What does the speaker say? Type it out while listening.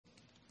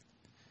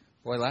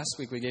Boy, last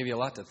week we gave you a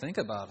lot to think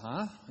about,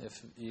 huh? If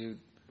you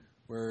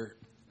were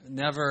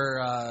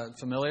never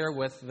familiar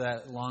with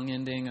that long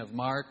ending of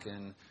Mark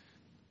and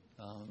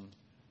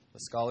the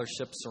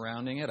scholarship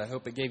surrounding it, I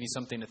hope it gave you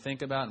something to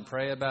think about and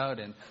pray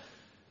about and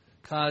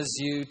caused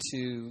you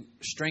to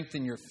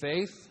strengthen your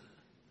faith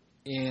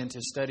and to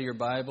study your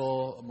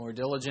Bible more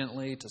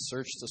diligently, to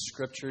search the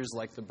Scriptures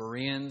like the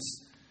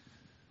Bereans.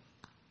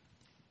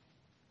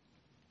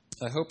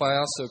 I hope I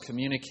also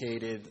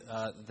communicated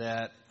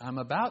that I'm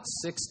about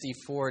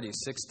 60-40,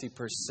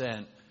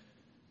 60%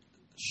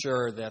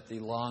 sure that the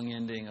long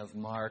ending of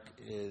Mark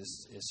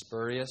is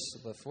spurious,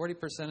 but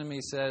 40% of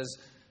me says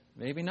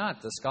maybe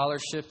not. The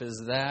scholarship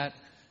is that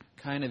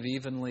kind of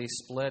evenly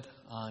split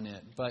on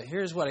it. But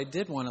here's what I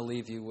did want to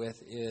leave you with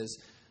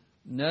is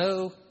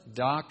no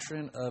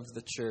doctrine of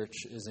the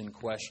church is in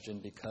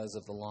question because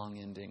of the long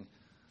ending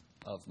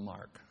of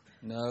Mark.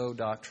 No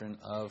doctrine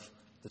of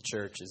the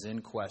church is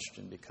in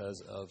question because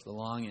of the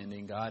long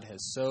ending. God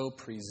has so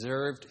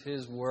preserved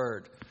His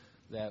Word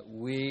that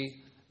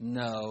we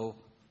know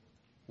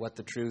what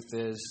the truth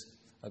is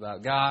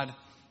about God,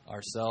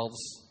 ourselves,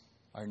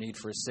 our need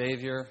for a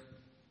Savior.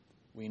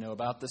 We know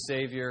about the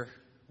Savior.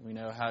 We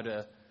know how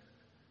to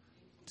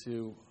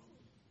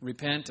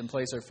repent and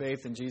place our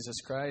faith in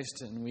Jesus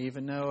Christ. And we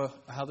even know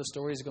how the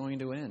story is going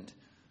to end.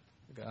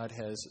 God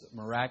has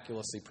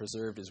miraculously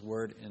preserved His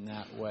Word in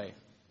that way.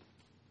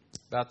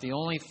 About the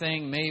only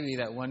thing maybe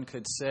that one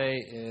could say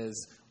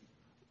is,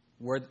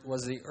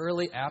 was the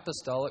early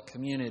apostolic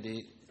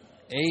community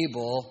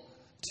able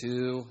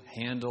to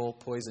handle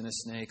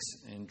poisonous snakes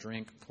and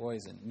drink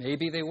poison?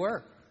 Maybe they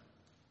were.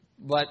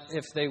 But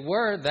if they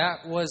were,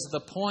 that was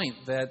the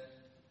point, that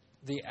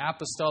the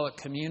apostolic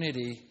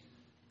community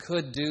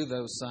could do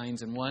those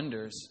signs and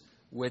wonders,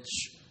 which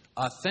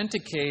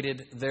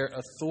authenticated their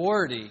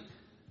authority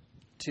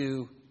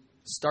to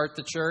start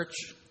the church,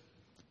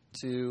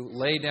 to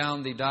lay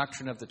down the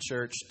doctrine of the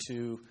church,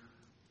 to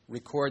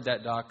record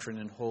that doctrine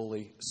in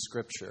Holy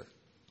Scripture.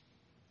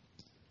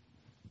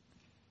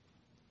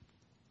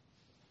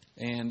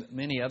 And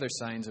many other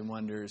signs and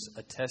wonders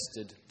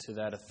attested to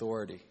that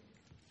authority.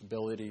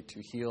 Ability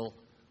to heal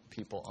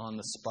people on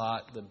the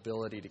spot, the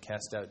ability to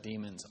cast out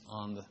demons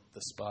on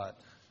the spot,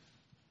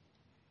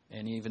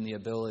 and even the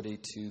ability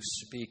to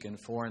speak in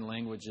foreign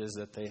languages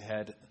that they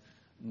had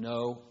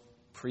no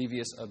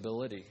previous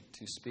ability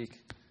to speak.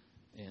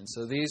 And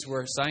so these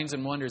were signs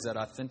and wonders that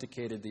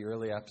authenticated the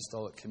early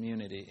apostolic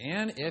community.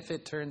 And if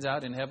it turns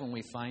out in heaven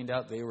we find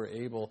out they were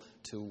able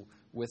to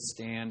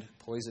withstand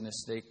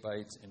poisonous snake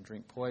bites and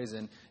drink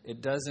poison,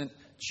 it doesn't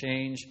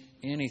change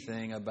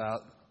anything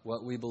about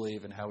what we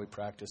believe and how we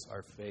practice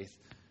our faith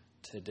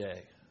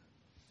today.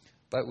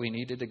 But we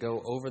needed to go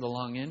over the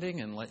long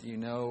ending and let you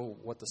know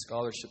what the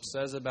scholarship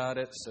says about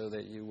it so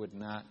that you would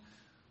not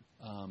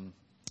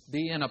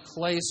be in a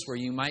place where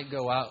you might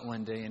go out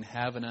one day and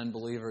have an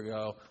unbeliever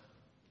go,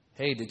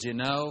 "Hey, did you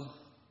know?"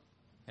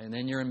 And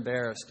then you're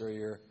embarrassed or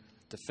you're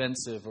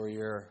defensive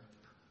or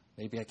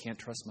maybe I can't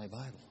trust my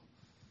Bible.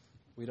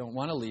 We don't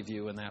want to leave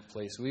you in that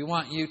place. We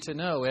want you to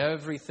know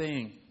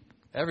everything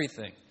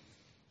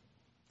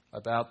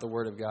about the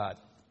Word of God.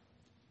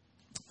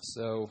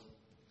 So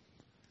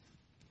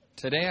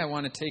today I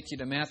want to take you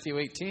to Matthew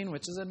 18,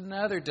 which is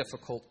another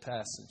difficult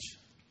passage.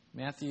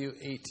 Matthew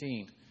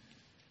 18.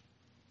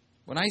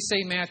 When I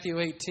say Matthew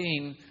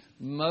 18,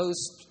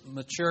 most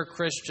mature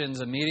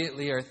Christians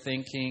immediately are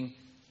thinking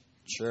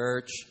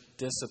church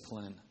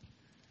discipline.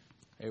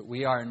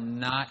 We are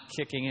not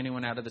kicking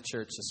anyone out of the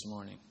church this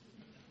morning.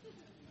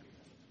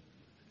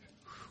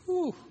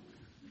 Whew.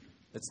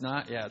 It's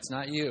not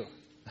you.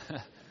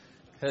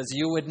 Because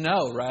you would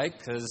know, right?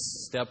 Because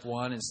step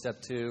 1 and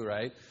step 2,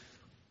 right?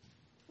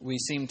 We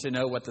seem to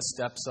know what the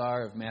steps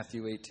are of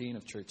Matthew 18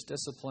 of church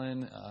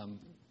discipline.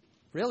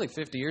 Really,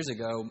 50 years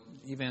ago,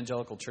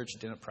 evangelical church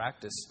didn't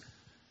practice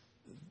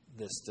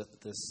this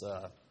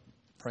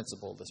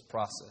principle, this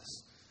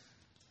process.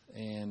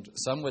 And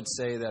some would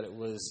say that it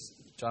was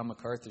John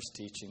MacArthur's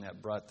teaching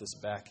that brought this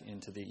back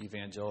into the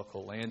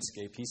evangelical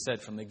landscape. He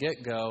said from the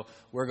get-go,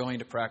 we're going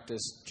to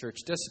practice church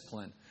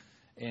discipline.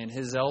 And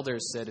his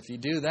elders said, if you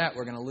do that,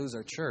 we're going to lose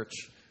our church.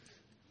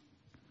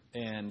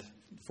 And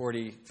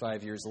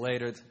 45 years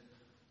later,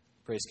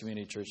 Grace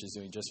Community Church is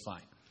doing just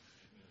fine.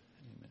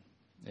 Amen.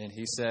 And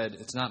he said,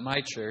 it's not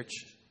my church,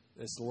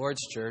 it's the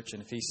Lord's church.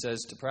 And if He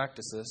says to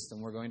practice this, then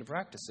we're going to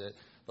practice it.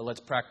 But let's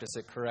practice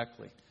it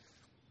correctly.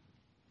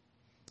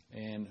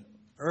 And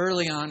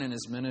early on in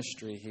his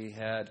ministry, he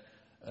had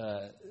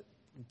a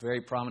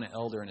very prominent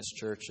elder in his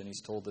church, and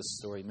he's told this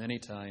story many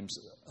times.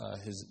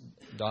 His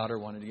daughter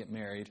wanted to get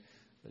married,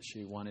 but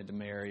she wanted to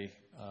marry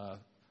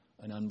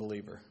an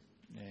unbeliever.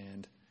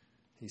 And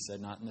he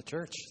said, not in the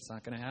church. It's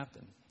not going to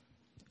happen.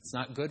 It's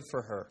not good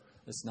for her.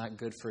 It's not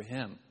good for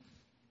him.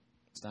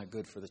 It's not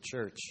good for the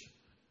church.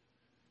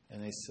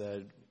 And they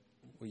said,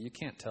 well, you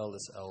can't tell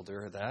this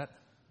elder that.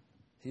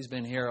 He's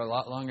been here a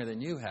lot longer than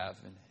you have.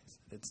 And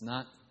it's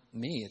not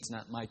me. It's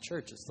not my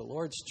church. It's the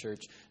Lord's church.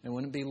 And it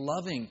wouldn't be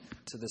loving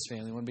to this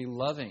family. It wouldn't be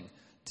loving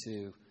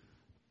to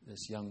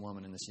this young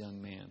woman and this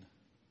young man.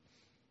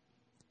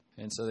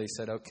 And so they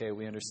said, okay,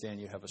 we understand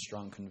you have a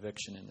strong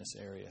conviction in this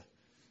area.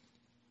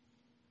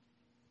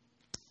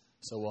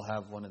 So we'll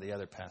have one of the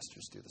other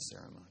pastors do the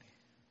ceremony.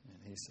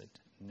 And he said,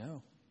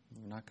 no,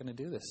 we're not going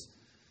to do this.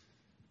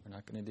 We're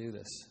not going to do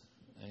this.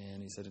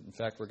 And he said, in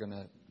fact, we're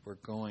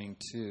going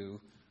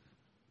to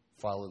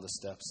follow the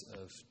steps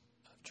of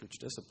church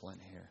discipline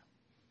here.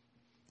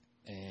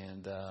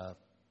 And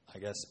I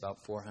guess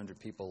about 400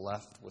 people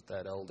left with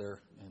that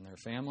elder and their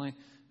family.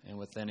 And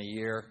within a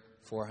year,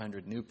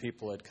 400 new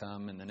people had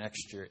come. And the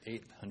next year,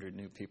 800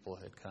 new people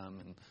had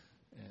come.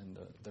 And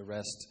the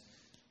rest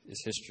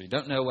is history.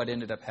 Don't know what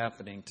ended up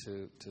happening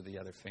to the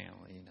other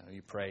family. You know,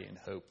 you pray and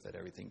hope that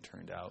everything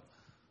turned out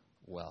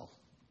well.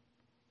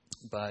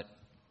 But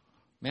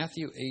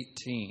Matthew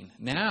 18.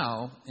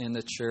 Now in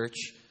the church,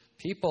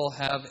 people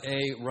have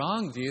a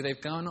wrong view.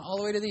 They've gone all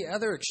the way to the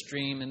other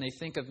extreme, and they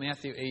think of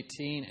Matthew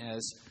 18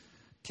 as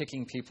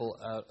kicking people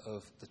out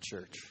of the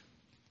church,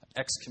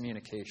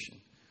 excommunication.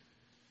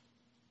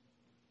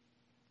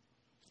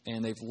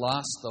 And they've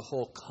lost the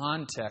whole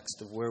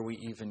context of where we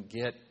even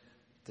get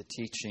the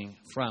teaching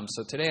from.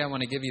 So today I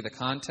want to give you the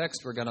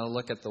context. We're going to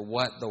look at the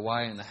what, the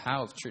why, and the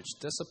how of church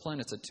discipline.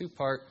 It's a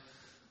two-part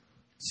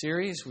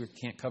series. We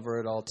can't cover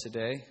it all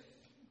today.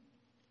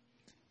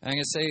 I'm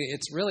going to say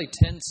it's really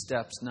 10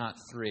 steps, not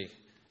 3.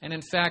 And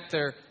in fact,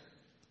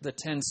 the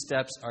 10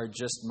 steps are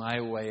just my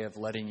way of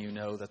letting you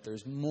know that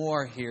there's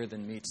more here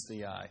than meets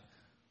the eye.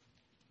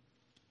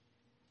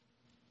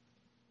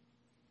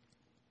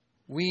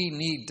 We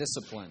need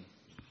discipline.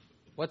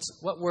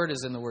 What word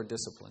is in the word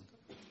discipline?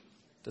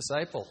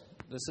 Disciple.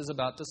 This is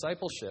about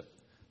discipleship.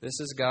 This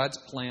is God's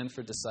plan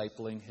for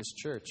discipling His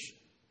church.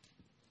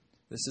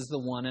 This is the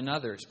one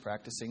another's,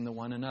 practicing the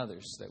one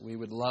another's, that we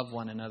would love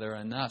one another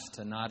enough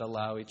to not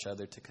allow each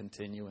other to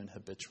continue in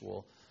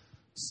habitual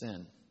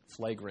sin,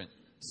 flagrant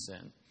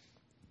sin.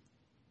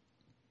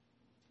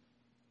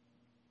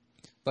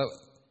 But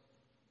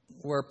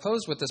we're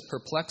posed with this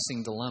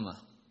perplexing dilemma.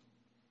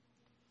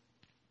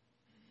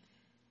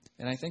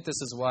 And I think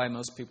this is why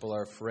most people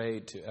are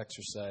afraid to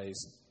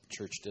exercise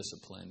church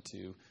discipline,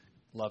 to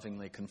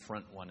lovingly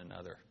confront one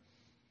another.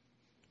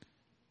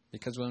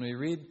 Because when we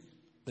read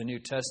the New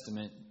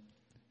Testament,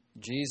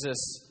 Jesus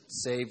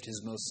saved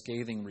His most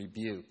scathing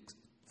rebuke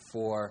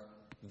for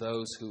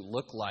those who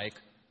look like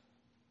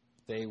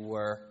they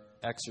were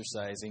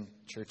exercising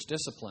church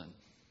discipline.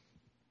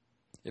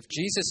 If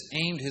Jesus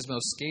aimed His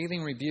most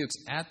scathing rebukes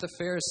at the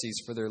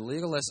Pharisees for their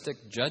legalistic,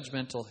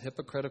 judgmental,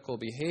 hypocritical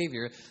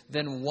behavior,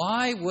 then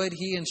why would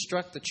He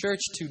instruct the church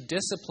to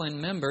discipline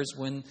members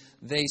when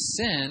they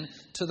sin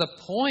to the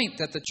point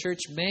that the church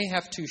may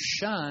have to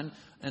shun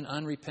an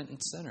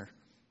unrepentant sinner?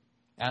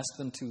 Ask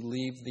them to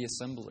leave the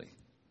assembly.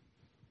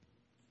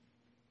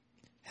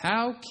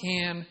 How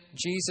can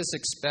Jesus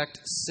expect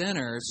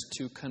sinners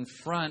to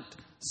confront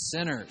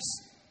sinners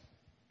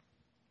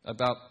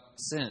about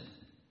sin?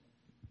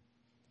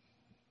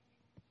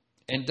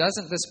 And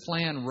doesn't this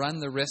plan run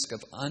the risk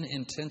of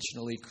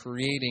unintentionally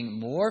creating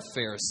more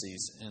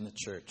Pharisees in the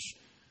church?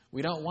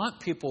 We don't want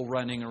people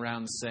running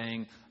around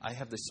saying, I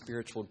have the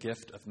spiritual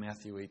gift of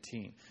Matthew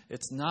 18.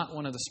 It's not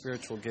one of the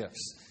spiritual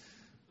gifts.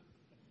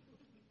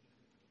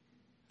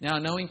 Now,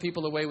 knowing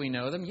people the way we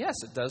know them, yes,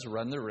 it does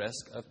run the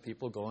risk of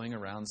people going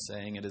around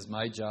saying, it is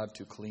my job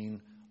to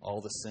clean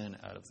all the sin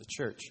out of the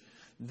church.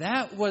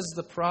 That was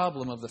the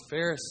problem of the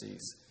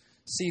Pharisees.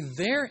 See,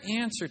 their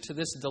answer to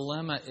this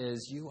dilemma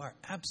is, you are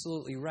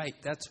absolutely right.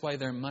 That's why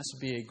there must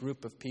be a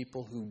group of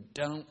people who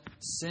don't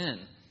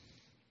sin.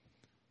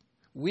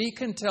 We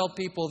can tell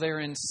people they're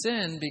in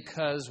sin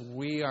because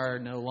we are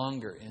no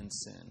longer in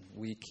sin.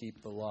 We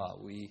keep the law.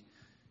 We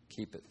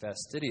keep it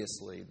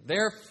fastidiously.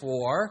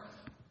 Therefore,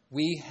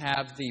 we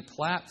have the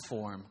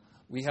platform.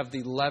 We have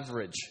the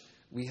leverage.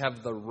 We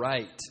have the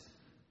right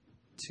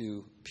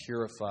to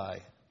purify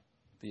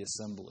the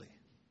assembly.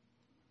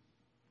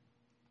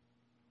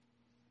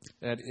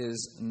 That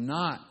is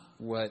not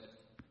what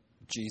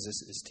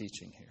Jesus is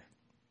teaching here.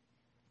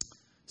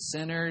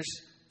 Sinners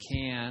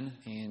can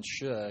and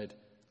should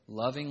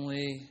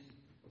lovingly,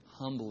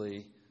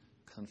 humbly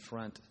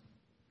confront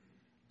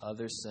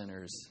other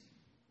sinners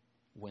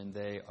when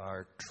they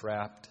are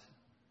trapped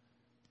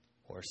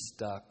or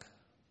stuck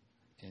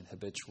in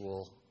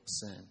habitual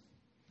sin.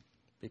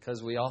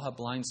 Because we all have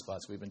blind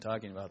spots. We've been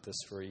talking about this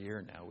for a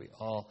year now. We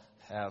all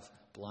have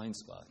blind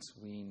spots.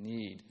 We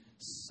need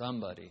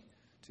somebody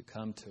to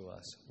come to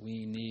us.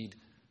 We need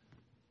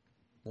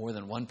more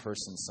than one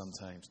person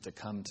sometimes to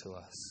come to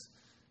us.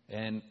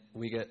 And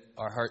we get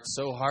our hearts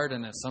so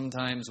hardened that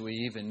sometimes we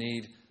even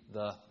need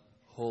the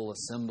whole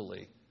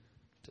assembly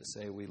to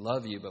say, we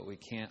love you, but we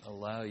can't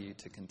allow you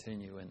to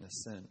continue in the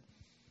sin.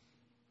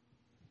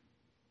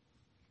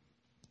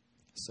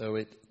 So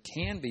it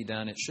can be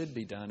done, it should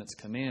be done, it's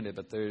commanded,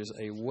 but there's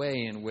a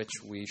way in which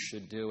we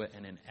should do it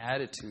and an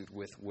attitude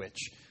with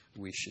which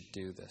we should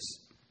do this.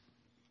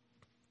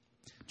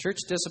 Church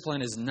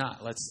discipline is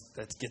not,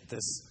 let's get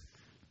this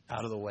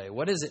out of the way.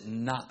 What is it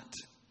not?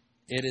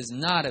 It is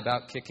not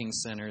about kicking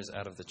sinners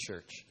out of the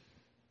church.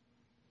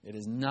 It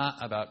is not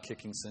about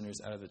kicking sinners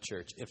out of the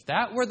church. If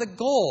that were the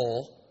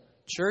goal,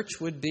 church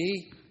would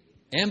be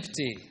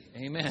empty.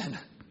 Amen.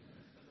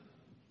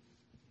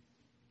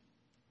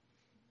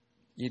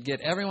 You'd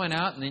get everyone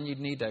out, and then you'd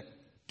need to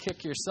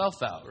kick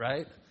yourself out,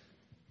 right?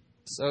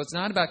 So it's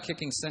not about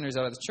kicking sinners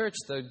out of the church,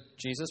 though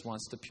Jesus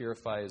wants to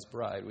purify his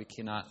bride. We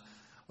cannot,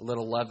 a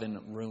little leaven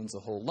ruins a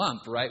whole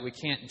lump, right? We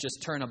can't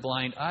just turn a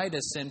blind eye to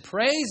sin.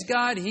 Praise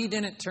God, he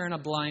didn't turn a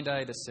blind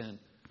eye to sin.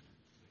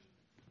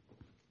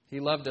 He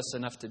loved us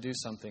enough to do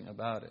something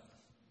about it.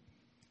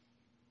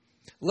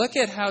 Look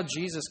at how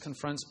Jesus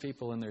confronts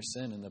people in their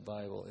sin in the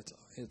Bible.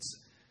 It's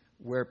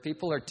where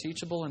people are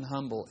teachable and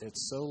humble.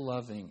 It's so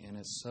loving and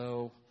it's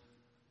so,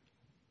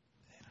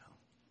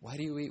 why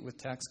do you eat with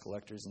tax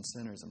collectors and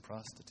sinners and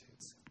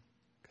prostitutes?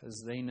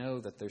 Because they know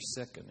that they're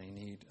sick and they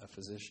need a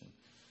physician.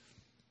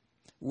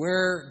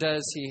 Where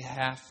does he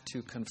have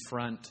to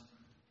confront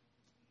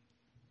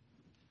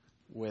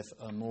with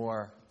a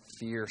more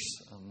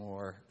fierce, a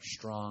more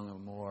strong, a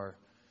more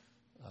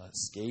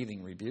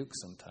scathing rebuke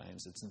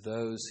sometimes? It's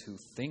those who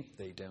think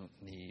they don't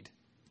need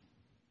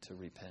to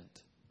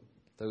repent.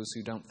 Those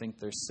who don't think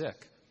they're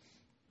sick.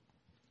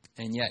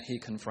 And yet he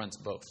confronts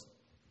both.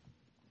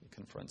 He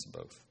confronts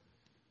both.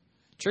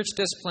 Church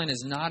discipline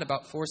is not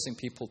about forcing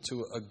people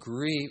to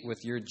agree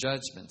with your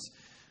judgments.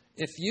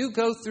 If you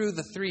go through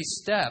the 3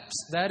 steps,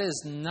 that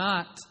is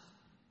not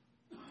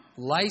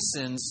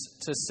license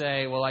to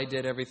say, well, I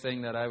did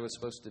everything that I was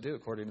supposed to do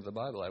according to the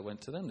Bible. I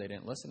went to them. They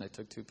didn't listen. I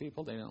took 2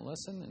 people. They didn't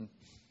listen. And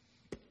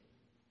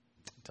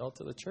tell it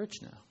to the church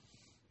now.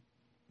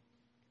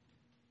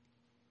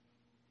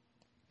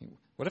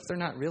 What if they're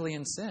not really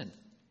in sin?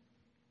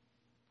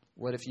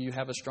 What if you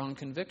have a strong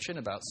conviction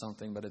about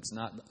something, but it's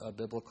not a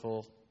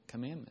biblical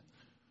commandment?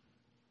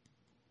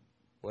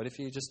 What if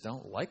you just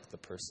don't like the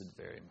person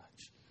very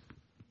much?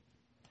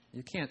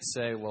 You can't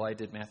say, well, I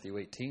did Matthew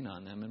 18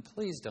 on them, and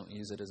please don't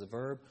use it as a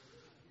verb.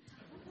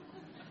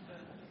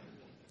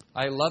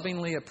 I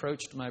lovingly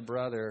approached my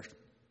brother,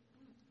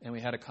 and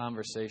we had a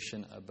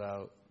conversation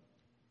about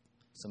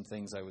some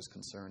things I was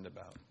concerned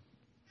about.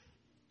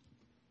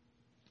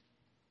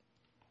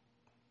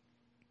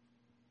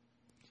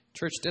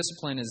 Church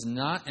discipline is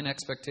not an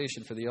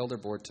expectation for the elder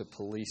board to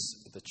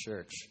police the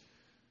church.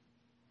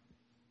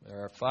 There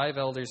are 5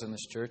 elders in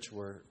this church.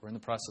 We're in the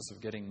process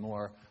of getting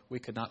more. We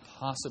could not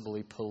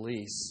possibly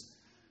police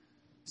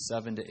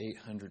 700 to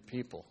 800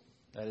 people.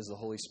 That is the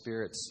Holy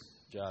Spirit's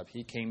job.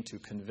 He came to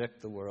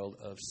convict the world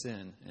of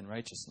sin and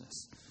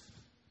righteousness.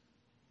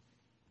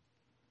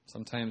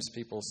 Sometimes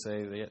people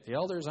say the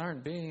elders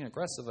aren't being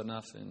aggressive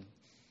enough in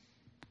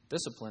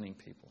disciplining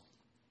people.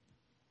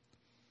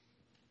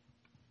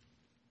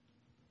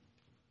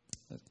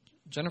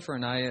 Jennifer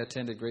and I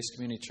attended Grace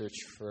Community Church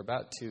for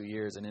about 2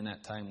 years, and in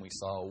that time we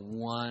saw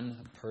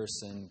one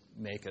person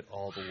make it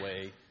all the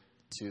way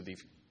to the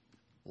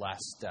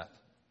last step.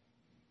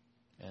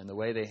 And the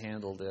way they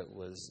handled it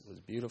was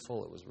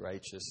beautiful, it was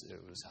righteous,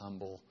 it was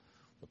humble.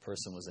 The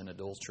person was in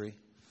adultery.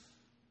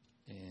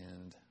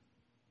 And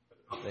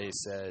they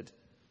said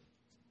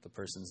the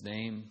person's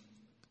name,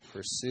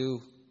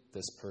 pursue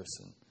this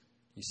person.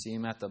 You see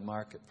him at the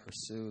market,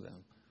 pursue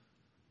them.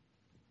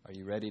 Are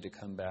you ready to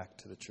come back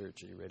to the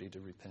church? Are you ready to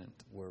repent?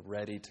 We're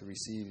ready to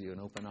receive you in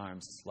open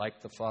arms. It's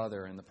like the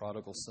father and the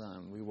prodigal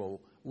son.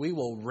 We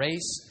will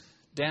race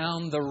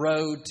down the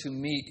road to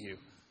meet you.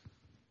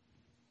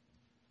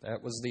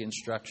 That was the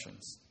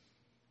instructions.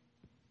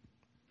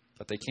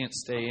 But they can't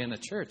stay in a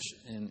church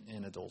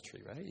in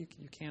adultery, right?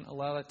 You can't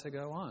allow that to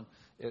go on.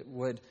 It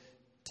would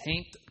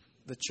taint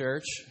the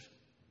church.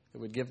 It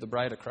would give the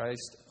bride of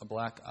Christ a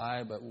black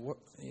eye. But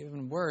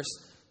even worse,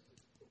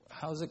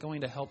 how is it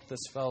going to help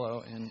this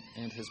fellow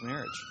and his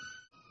marriage?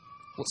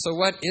 Well, so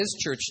what is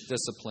church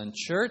discipline?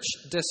 Church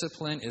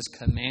discipline is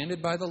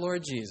commanded by the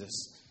Lord Jesus,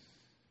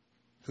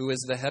 who is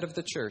the head of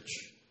the church,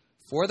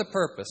 for the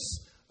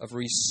purpose of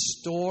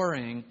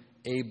restoring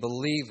a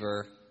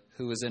believer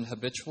who is in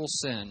habitual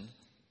sin,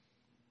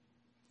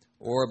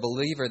 or a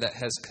believer that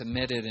has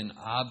committed an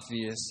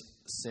obvious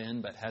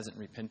sin but hasn't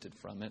repented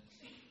from it,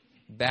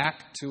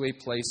 back to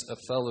a place of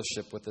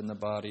fellowship within the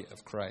body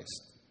of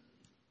Christ.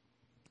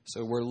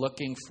 So we're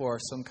looking for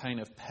some kind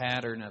of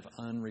pattern of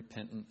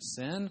unrepentant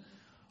sin,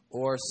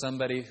 or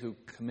somebody who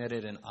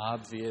committed an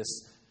obvious,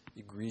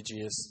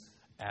 egregious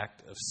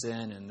act of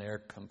sin and they're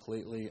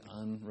completely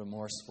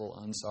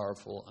unremorseful,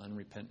 unsorrowful,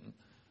 unrepentant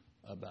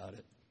about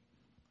it.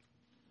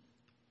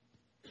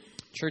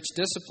 Church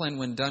discipline,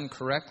 when done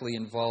correctly,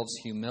 involves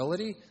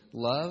humility,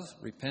 love,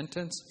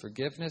 repentance,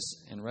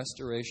 forgiveness, and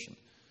restoration.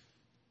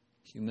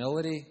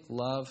 Humility,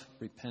 love,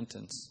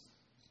 repentance,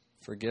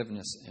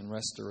 forgiveness, and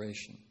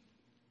restoration.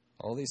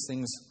 All these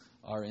things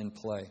are in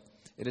play.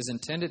 It is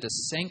intended to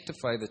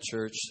sanctify the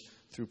church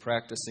through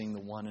practicing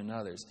the one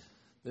another's.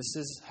 This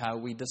is how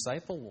we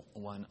disciple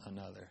one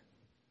another.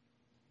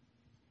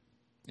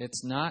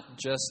 It's not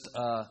just,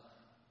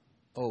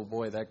 oh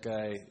boy, that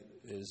guy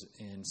is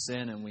in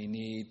sin and we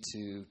need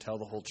to tell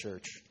the whole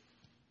church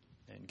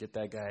and get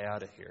that guy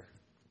out of here.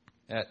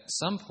 At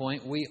some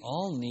point, we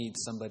all need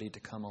somebody to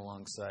come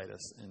alongside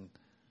us and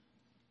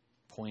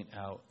point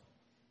out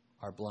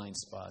our blind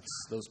spots,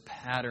 those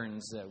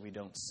patterns that we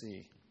don't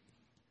see.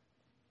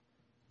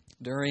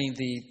 During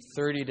the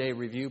 30-day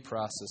review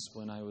process,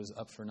 when I was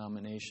up for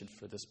nomination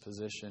for this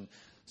position,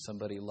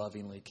 somebody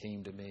lovingly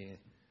came to me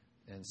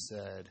and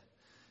said,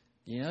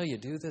 you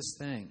do this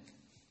thing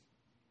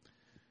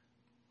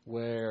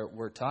where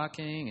we're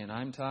talking and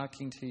I'm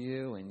talking to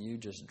you and you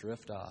just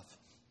drift off.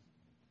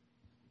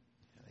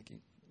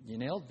 You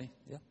nailed me.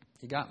 Yeah,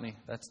 you got me.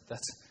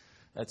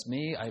 That's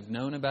me. I've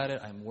known about it.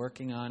 I'm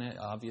working on it.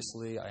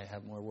 Obviously, I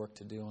have more work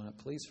to do on it.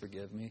 Please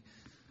forgive me.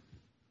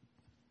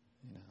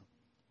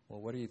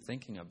 Well, what are you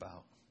thinking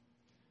about?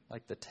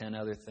 Like the 10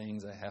 other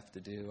things I have to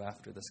do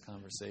after this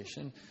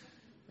conversation.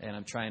 And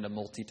I'm trying to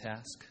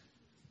multitask.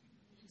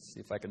 See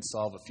if I can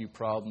solve a few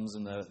problems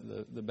in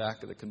the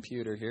back of the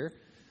computer here.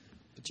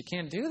 But you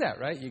can't do that,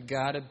 right? You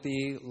got to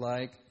be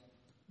like,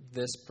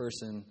 this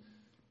person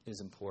is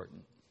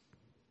important.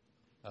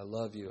 I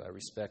love you. I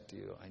respect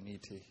you. I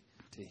need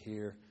to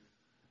hear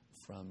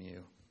from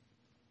you.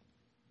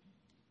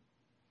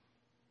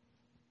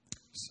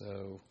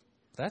 So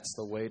that's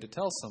the way to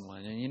tell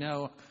someone.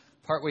 And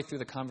partway through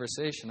the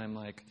conversation, I'm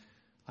like,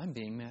 I'm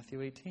being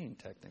Matthew 18,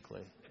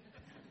 technically.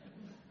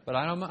 But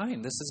I don't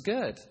mind. This is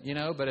good.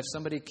 But if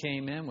somebody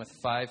came in with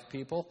 5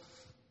 people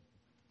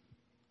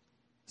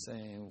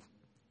saying,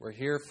 we're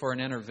here for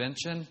an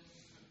intervention,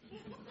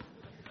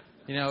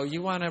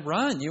 you want to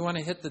run. You want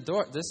to hit the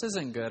door. This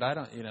isn't good. I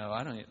don't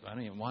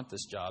even want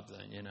this job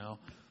then,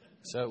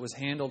 So it was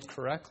handled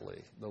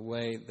correctly, the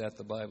way that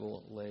the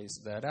Bible lays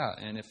that out.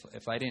 And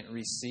if I didn't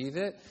receive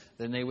it,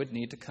 then they would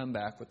need to come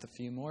back with a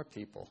few more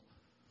people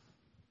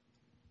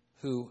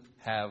who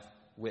have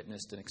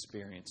witnessed and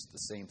experienced the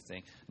same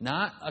thing.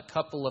 Not a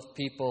couple of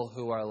people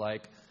who are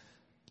like,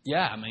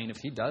 if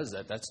he does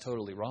that, that's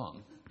totally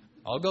wrong.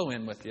 I'll go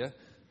in with you.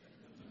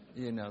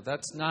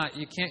 That's not,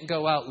 you can't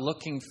go out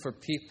looking for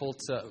people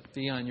to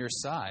be on your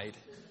side.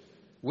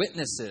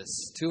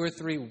 Witnesses, 2 or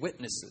 3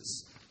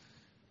 witnesses.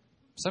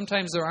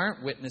 Sometimes there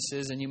aren't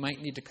witnesses, and you might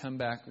need to come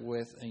back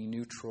with a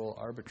neutral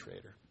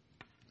arbitrator.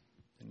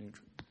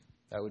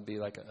 That would be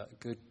like a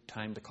good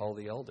time to call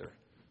the elder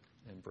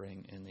and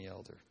bring in the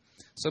elder.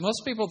 So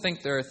most people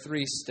think there are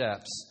 3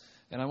 steps,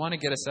 and I want to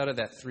get us out of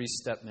that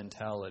 3-step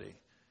mentality.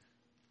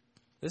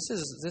 This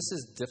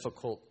is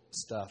difficult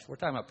stuff. We're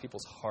talking about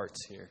people's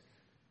hearts here.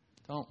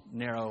 Don't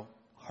narrow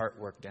heart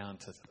work down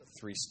to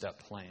a 3-step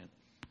plan.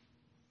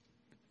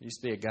 There used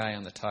to be a guy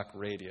on the talk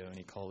radio, and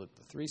he called it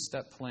the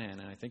 3-step plan,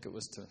 and I think it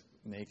was to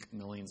make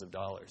millions of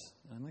dollars.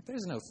 And I'm like,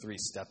 there's no 3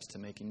 steps to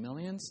making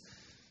millions.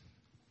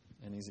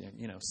 And he's,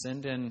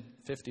 send in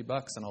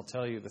 $50 and I'll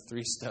tell you the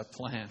 3-step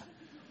plan.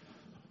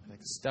 Like,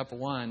 step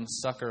 1,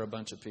 sucker a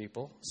bunch of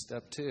people.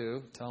 Step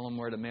 2, tell them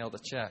where to mail the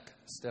check.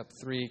 Step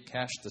 3,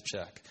 cash the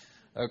check.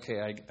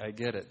 Okay, I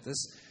get it.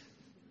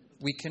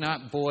 We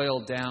cannot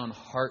boil down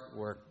heart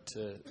work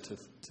to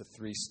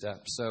 3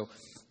 steps. So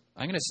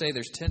I'm going to say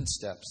there's 10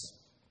 steps.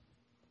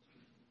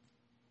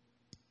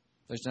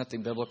 There's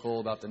nothing biblical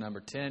about the number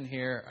 10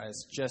 here.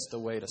 It's just a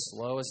way to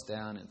slow us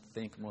down and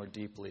think more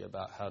deeply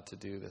about how to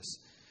do this.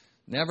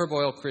 Never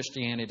boil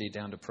Christianity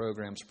down to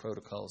programs,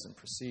 protocols, and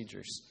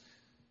procedures.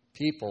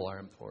 People are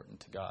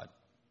important to God.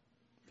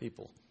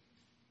 People.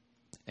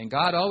 And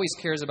God always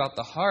cares about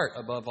the heart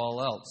above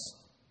all else.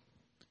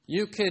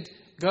 You could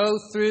go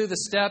through the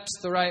steps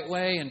the right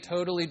way and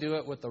totally do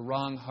it with the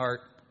wrong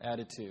heart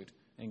attitude,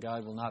 and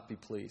God will not be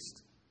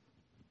pleased.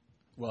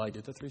 Well, I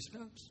did the 3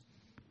 steps.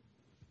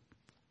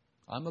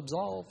 I'm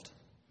absolved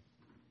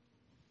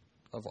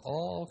of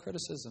all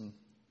criticism.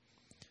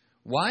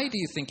 Why do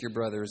you think your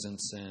brother is in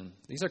sin?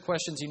 These are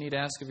questions you need to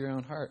ask of your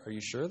own heart. Are you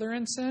sure they're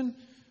in sin?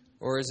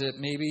 Or is it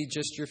maybe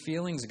just your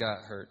feelings got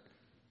hurt?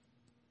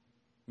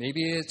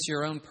 Maybe it's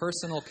your own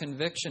personal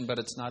conviction, but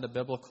it's not a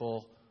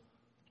biblical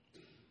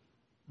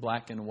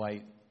black and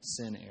white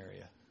sin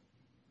area.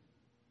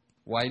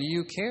 Why do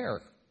you care?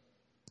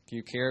 Do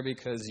you care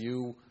because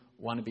you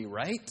want to be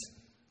right?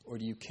 Or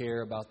do you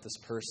care about this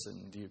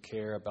person? Do you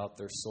care about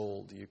their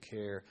soul? Do you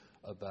care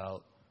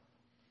about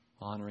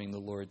honoring the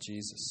Lord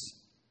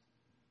Jesus?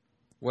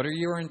 What are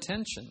your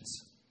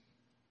intentions?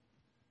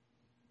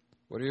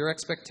 What are your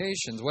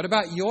expectations? What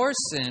about your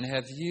sin?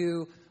 Have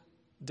you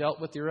dealt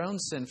with your own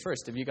sin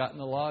first? Have you gotten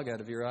the log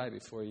out of your eye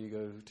before you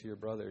go to your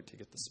brother to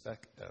get the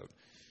speck out?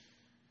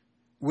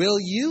 Will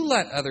you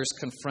let others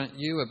confront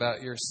you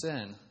about your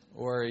sin?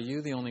 Or are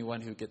you the only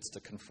one who gets to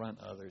confront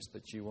others,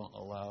 but you won't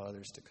allow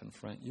others to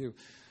confront you?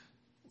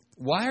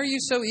 Why are you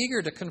so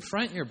eager to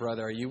confront your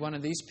brother? Are you one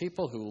of these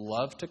people who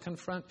love to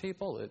confront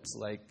people? It's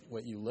like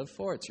what you live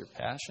for. It's your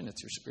passion.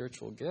 It's your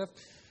spiritual gift.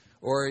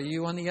 Or are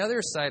you on the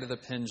other side of the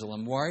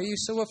pendulum? Why are you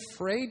so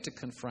afraid to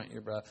confront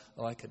your brother?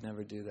 Oh, I could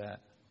never do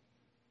that.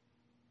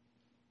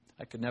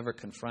 I could never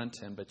confront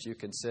him, but you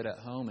can sit at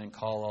home and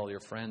call all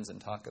your friends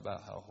and talk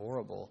about how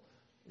horrible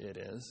it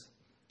is.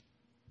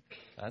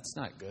 That's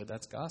not good.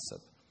 That's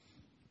gossip.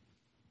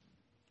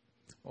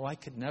 Oh, I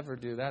could never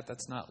do that.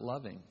 That's not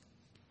loving.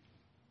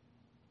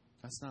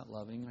 That's not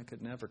loving. I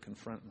could never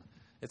confront them.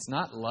 It's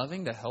not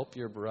loving to help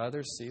your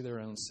brother see their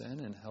own sin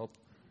and help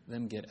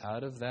them get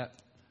out of that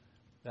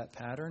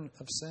pattern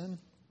of sin.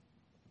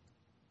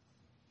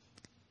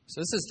 So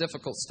this is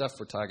difficult stuff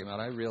we're talking about.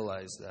 I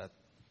realize that.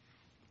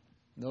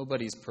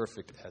 Nobody's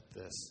perfect at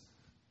this.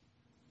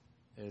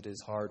 It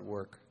is hard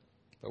work.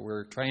 But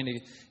we're trying to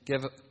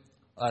give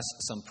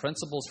us some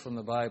principles from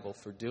the Bible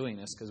for doing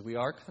this because we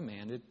are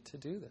commanded to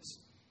do this.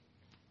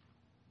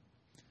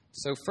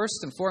 So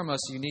first and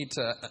foremost, you need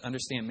to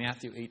understand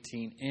Matthew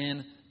 18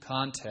 in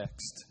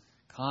context.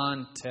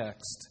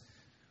 Context.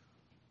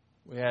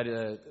 We had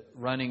a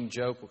running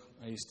joke.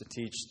 I used to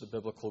teach the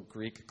biblical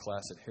Greek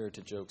class at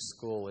Heritage Oak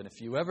School. And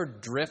if you ever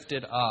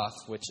drifted off,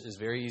 which is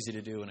very easy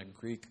to do in a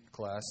Greek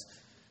class,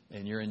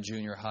 and you're in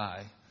junior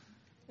high,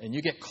 and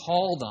you get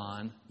called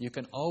on, you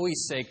can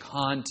always say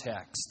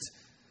context.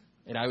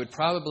 And I would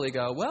probably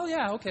go, well,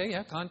 yeah, okay,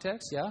 yeah,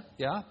 context,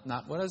 yeah,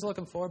 not what I was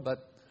looking for,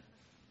 but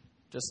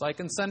just like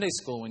in Sunday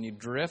school, when you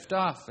drift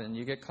off and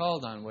you get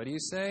called on, what do you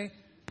say?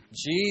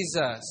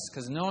 Jesus.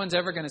 Because no one's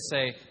ever going to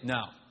say,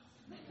 no.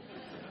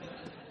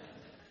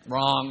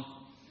 Wrong.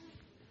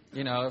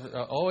 You know,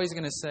 always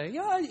going to say,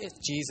 yeah,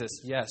 it's Jesus.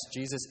 Yes,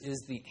 Jesus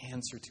is the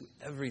answer to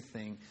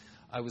everything.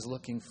 I was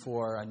looking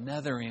for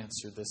another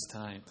answer this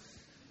time.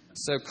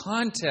 So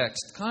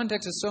context.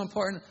 Context is so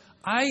important.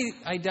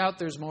 I doubt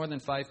there's more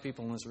than 5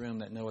 people in this room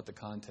that know what the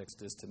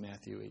context is to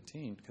Matthew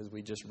 18 because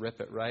we just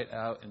rip it right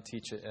out and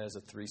teach it as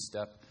a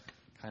 3-step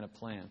kind of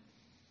plan.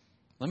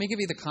 Let me give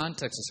you the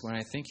context this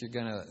morning. I think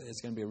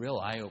it's going to be a real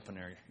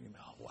eye-opener.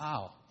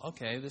 Wow,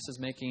 okay, this is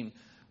making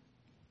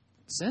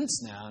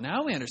sense now.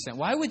 Now we understand.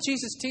 Why would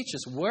Jesus teach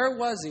us? Where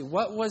was he?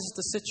 What was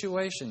the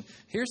situation?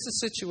 Here's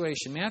the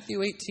situation. Matthew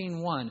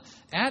 18:1.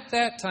 At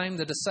that time,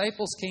 the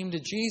disciples came to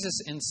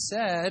Jesus and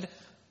said,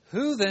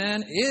 "Who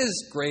then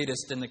is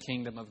greatest in the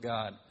kingdom of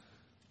God?"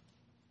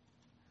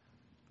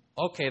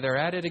 Okay, they're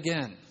at it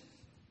again.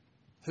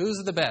 Who's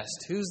the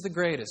best? Who's the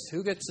greatest?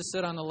 Who gets to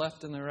sit on the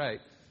left and the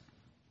right?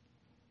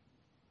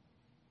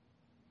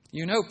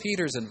 You know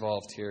Peter's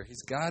involved here.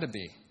 He's got to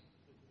be.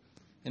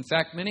 In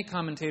fact, many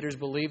commentators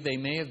believe they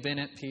may have been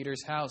at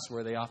Peter's house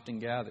where they often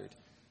gathered.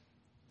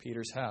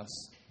 Peter's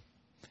house.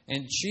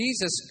 And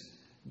Jesus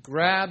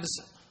grabs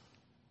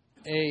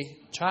a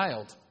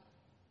child.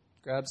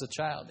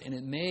 And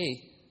it may,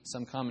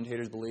 some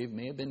commentators believe,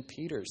 may have been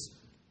Peter's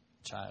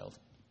child.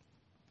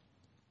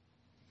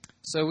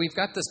 So we've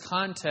got this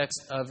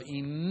context of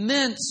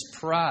immense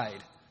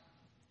pride.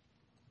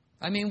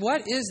 I mean,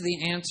 what is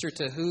the answer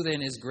to who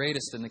then is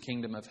greatest in the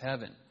kingdom of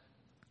heaven?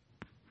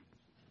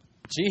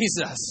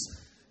 Jesus.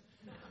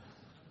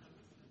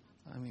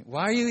 I mean,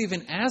 why are you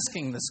even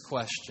asking this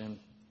question?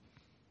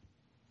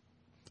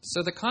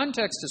 So the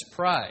context is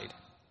pride.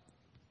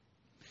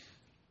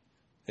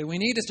 And we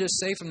need to just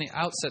say from the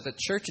outset that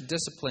church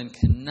discipline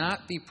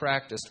cannot be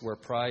practiced where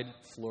pride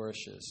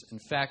flourishes. In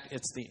fact,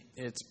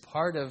 it's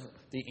part of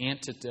the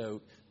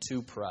antidote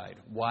to pride,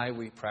 why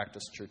we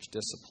practice church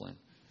discipline.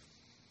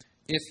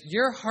 If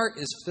your heart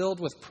is filled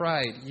with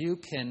pride, you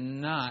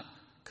cannot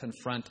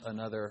confront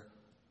another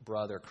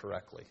brother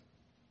correctly.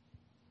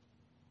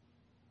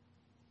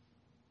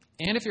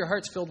 And if your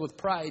heart's filled with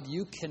pride,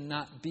 you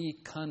cannot be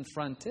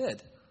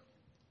confronted.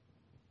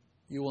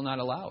 You will not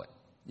allow it.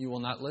 You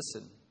will not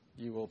listen.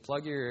 You will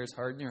plug your ears,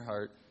 harden your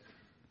heart,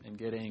 and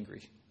get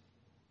angry.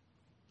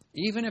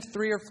 Even if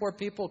 3 or 4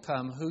 people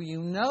come who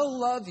you know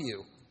love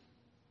you,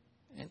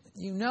 and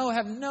you know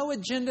have no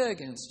agenda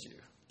against you,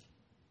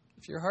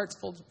 if your heart's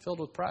filled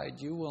with pride,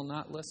 you will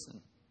not listen.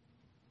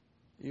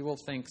 You will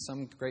think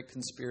some great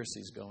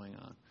conspiracy is going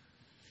on.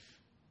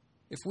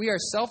 If we are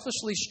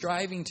selfishly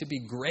striving to be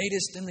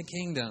greatest in the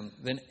kingdom,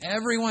 then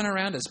everyone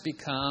around us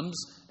becomes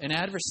an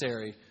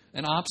adversary,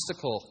 an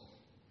obstacle,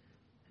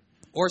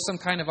 or some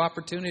kind of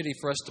opportunity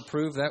for us to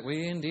prove that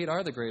we indeed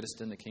are the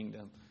greatest in the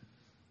kingdom.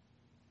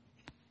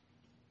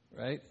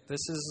 Right?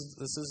 This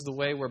is the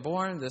way we're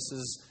born.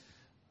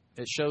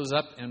 It shows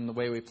up in the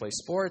way we play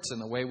sports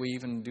and the way we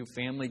even do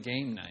family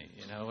game night.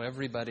 You know,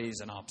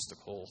 everybody's an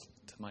obstacle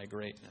to my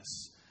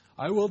greatness.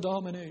 I will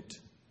dominate.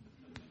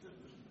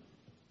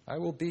 I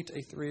will beat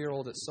a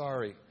 3-year-old at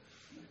sorry.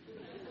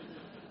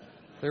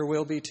 There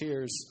will be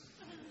tears.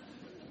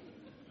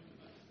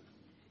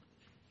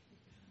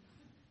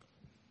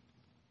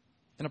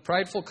 In a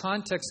prideful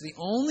context, the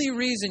only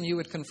reason you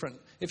would confront,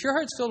 if your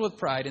heart's filled with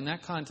pride in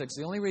that context,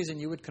 the only reason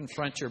you would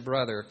confront your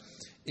brother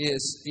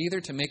is either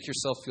to make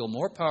yourself feel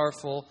more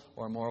powerful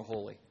or more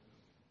holy.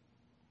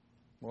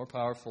 More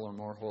powerful or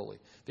more holy.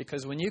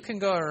 Because when you can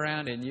go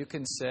around and you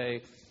can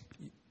say,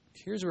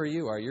 here's where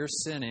you are, you're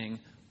sinning,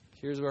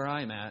 here's where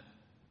I'm at.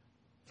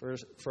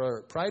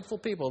 For prideful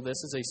people, this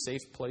is a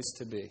safe place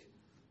to be.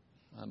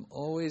 I'm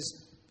always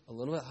a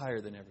little bit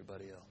higher than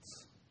everybody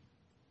else.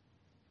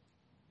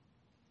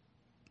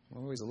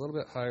 I'm always a little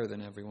bit higher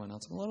than everyone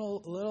else. I'm a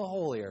little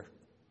holier.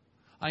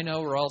 I know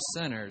we're all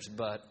sinners,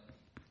 but,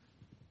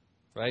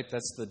 right,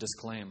 that's the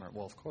disclaimer.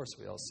 Well, of course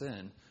we all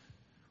sin.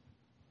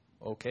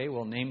 Okay,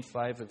 well, name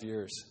 5 of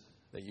yours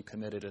that you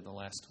committed in the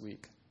last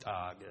week.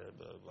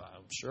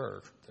 I'm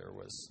sure there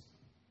was,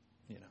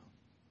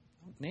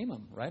 name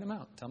them, write them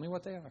out, tell me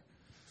what they are.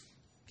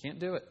 Can't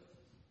do it.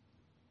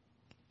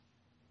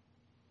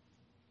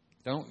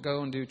 Don't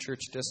go and do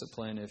church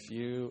discipline if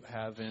you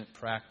haven't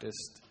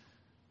practiced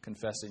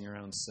confessing your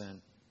own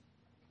sin.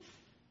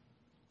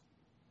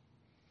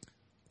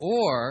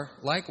 Or,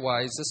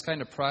 likewise, this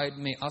kind of pride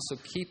may also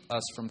keep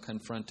us from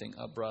confronting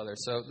a brother.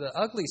 So the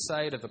ugly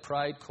side of the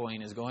pride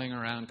coin is going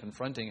around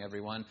confronting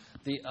everyone.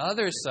 The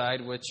other side,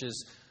 which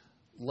is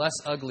less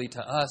ugly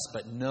to us,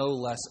 but no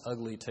less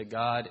ugly to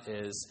God,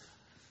 is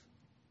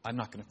I'm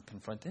not going to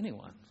confront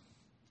anyone.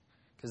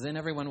 Because then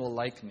everyone will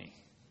like me.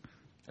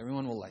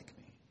 Everyone will like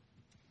me.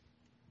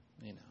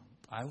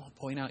 I won't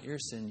point out your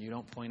sin, you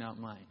don't point out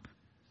mine.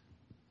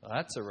 Well,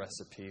 that's a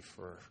recipe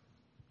for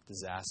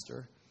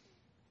disaster.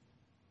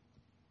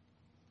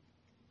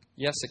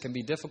 Yes, it can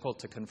be difficult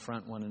to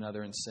confront one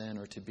another in sin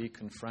or to be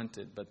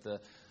confronted, but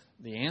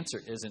the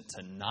answer isn't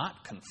to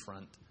not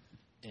confront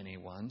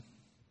anyone.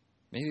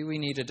 Maybe we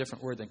need a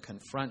different word than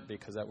confront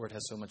because that word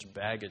has so much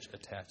baggage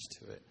attached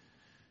to it.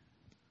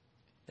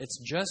 It's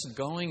just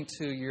going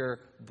to your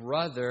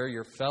brother,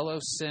 your fellow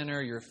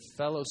sinner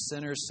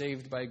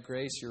saved by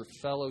grace, your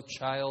fellow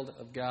child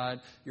of God,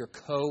 your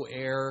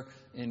co-heir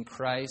in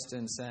Christ,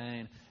 and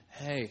saying,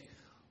 hey,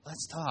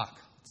 let's talk.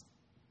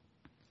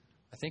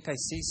 I think I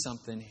see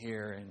something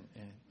here,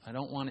 and I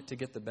don't want it to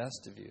get the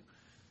best of you.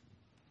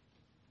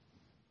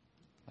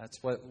 That's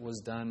what was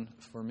done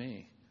for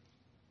me.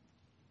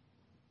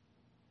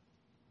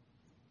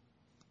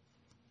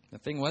 The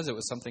thing was, it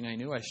was something I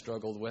knew I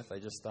struggled with. I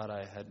just thought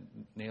I had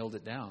nailed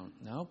it down.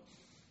 No,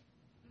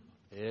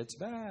 it's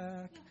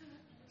back.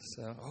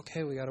 So,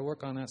 okay, we got to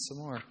work on that some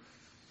more.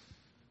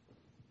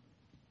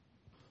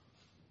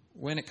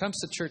 When it comes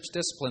to church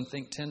discipline,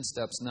 think 10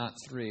 steps, not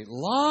 3.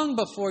 Long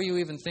before you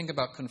even think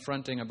about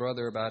confronting a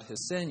brother about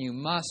his sin, you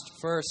must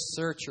first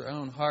search your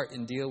own heart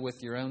and deal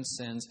with your own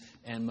sins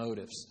and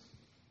motives.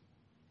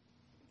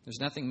 There's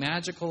nothing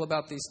magical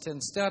about these 10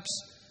 steps.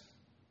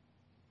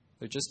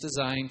 They're just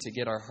designed to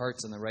get our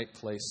hearts in the right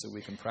place so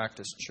we can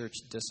practice church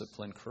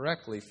discipline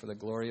correctly for the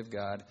glory of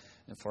God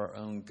and for our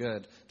own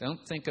good.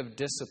 Don't think of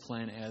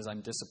discipline as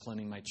I'm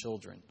disciplining my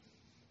children.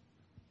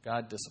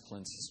 God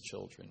disciplines His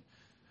children.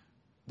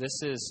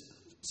 This is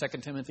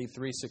 2 Timothy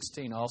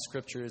 3:16. All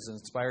Scripture is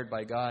inspired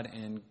by God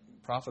and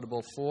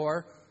profitable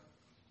for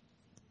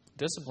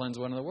discipline is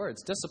one of the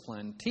words.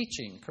 Discipline,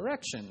 teaching,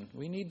 correction.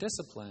 We need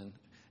discipline.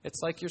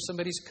 It's like you're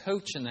somebody's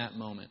coach in that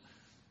moment.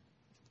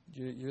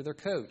 You're their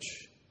coach.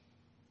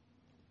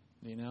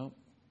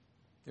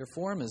 Your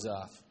form is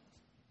off.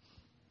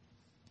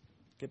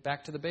 Get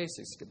back to the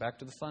basics. Get back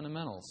to the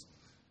fundamentals.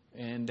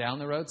 And down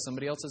the road,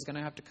 somebody else is going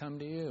to have to come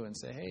to you and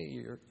say, hey,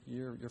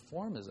 your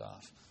form is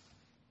off.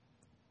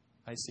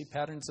 I see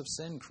patterns of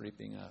sin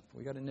creeping up.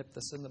 We got to nip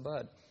this in the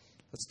bud.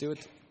 Let's do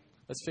it.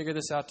 Let's figure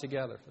this out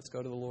together. Let's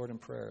go to the Lord in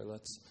prayer.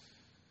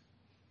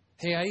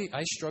 Hey,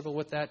 I struggle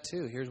with that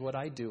too. Here's what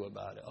I do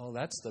about it. Oh,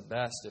 that's the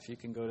best. If you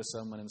can go to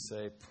someone and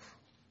say,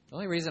 the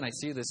only reason I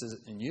see this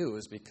in you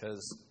is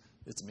because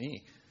it's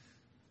me.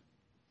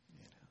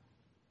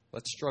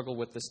 Let's struggle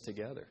with this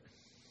together.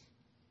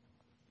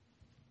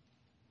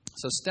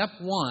 So step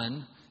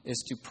 1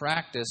 is to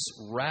practice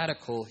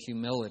radical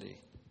humility.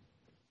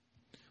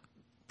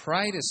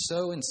 Pride is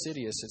so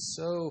insidious, it's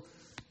so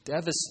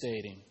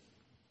devastating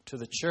to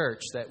the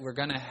church that we're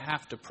going to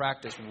have to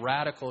practice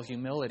radical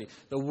humility.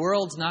 The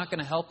world's not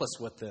going to help us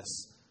with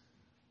this.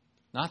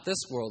 Not this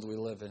world we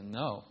live in,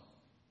 no.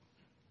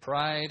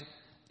 Pride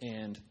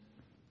and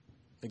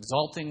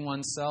exalting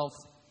oneself.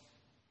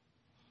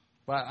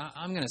 Well,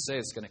 I'm going to say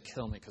it's going to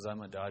kill me because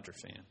I'm a Dodger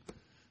fan.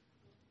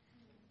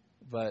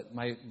 But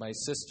my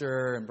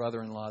sister and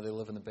brother-in-law, they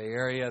live in the Bay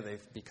Area.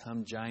 They've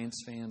become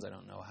Giants fans. I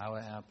don't know how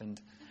it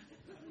happened.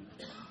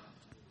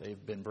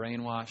 They've been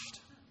brainwashed.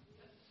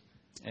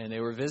 And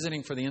they were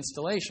visiting for the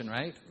installation,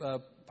 right?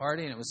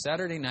 Party, and it was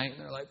Saturday night.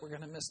 And they're like, we're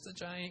going to miss the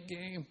Giant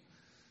game.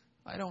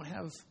 I don't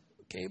have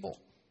cable.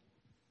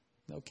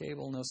 No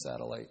cable, no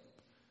satellite.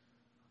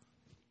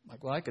 I'm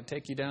like, well, I could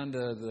take you down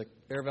to the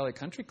Bear Valley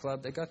Country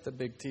Club. They got the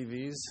big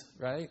TVs,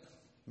 right?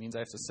 Means I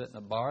have to sit in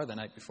a bar the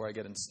night before I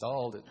get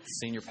installed at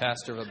senior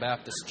pastor of a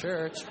Baptist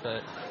church,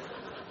 but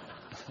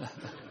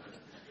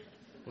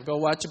we'll go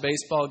watch a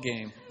baseball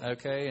game,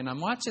 okay? And I'm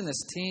watching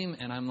this team,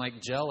 and I'm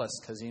like jealous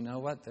because you know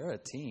what? They're a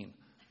team.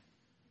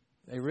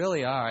 They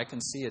really are. I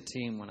can see a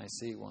team when I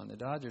see one. The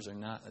Dodgers are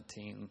not a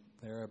team.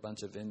 They're a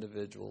bunch of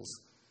individuals.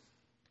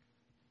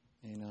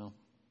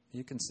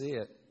 You can see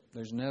it.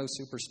 There's no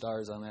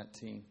superstars on that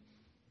team.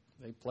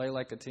 They play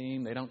like a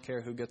team. They don't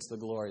care who gets the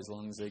glory as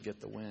long as they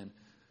get the win.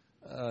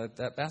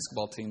 That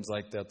basketball team's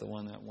like that, the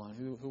one that won.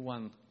 Who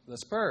won? The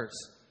Spurs.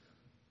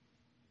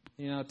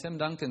 Tim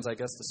Duncan's, I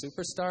guess, the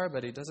superstar,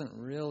 but he doesn't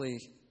really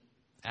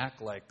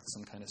act like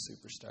some kind of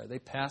superstar. They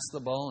pass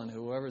the ball, and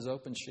whoever's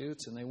open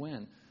shoots, and they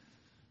win.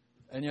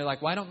 And you're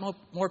like, why don't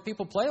more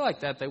people play like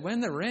that? They win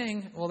the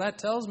ring. Well, that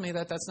tells me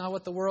that that's not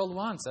what the world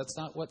wants. That's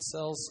not what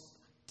sells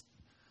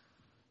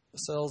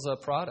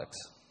products.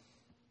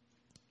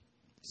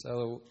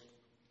 So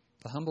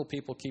the humble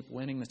people keep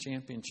winning the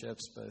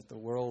championships, but the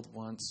world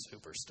wants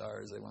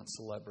superstars. They want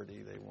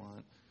celebrity.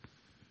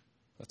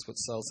 That's what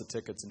sells the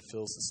tickets and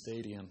fills the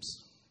stadiums.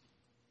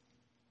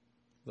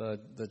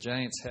 The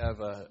Giants have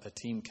a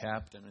team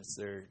captain. It's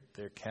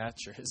their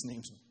catcher. His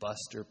name's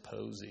Buster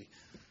Posey.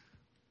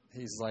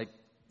 He's like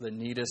the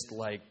neatest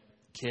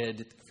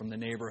kid from the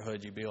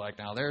neighborhood. You'd be like,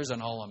 now there's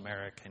an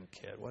All-American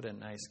kid. What a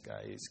nice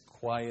guy. He's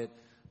quiet,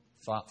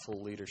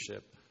 thoughtful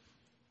leadership.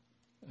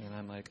 And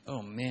I'm like,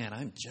 oh man,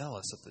 I'm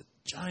jealous of the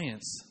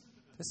Giants.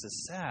 This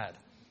is sad.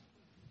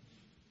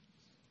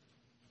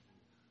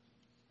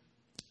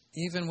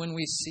 Even when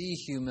we see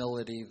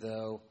humility,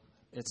 though,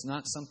 it's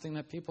not something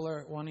that people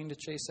are wanting to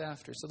chase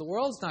after. So the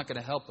world's not going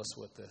to help us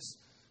with this.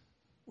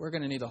 We're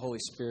going to need the Holy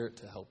Spirit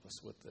to help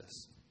us with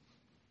this.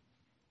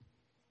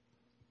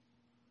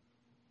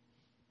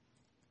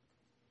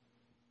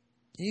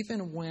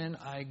 Even when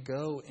I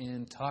go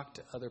and talk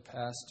to other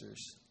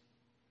pastors,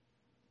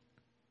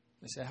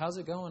 they say, how's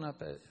it going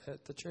up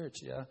at the church?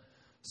 Yeah.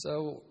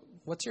 So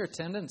what's your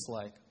attendance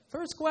like?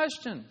 First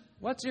question,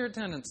 what's your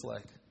attendance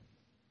like?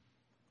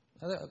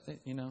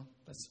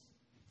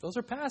 Those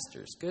are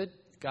pastors, good,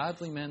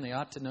 godly men. They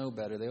ought to know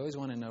better. They always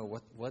want to know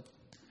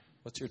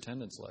what's your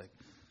attendance like.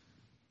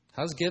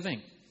 How's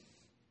giving?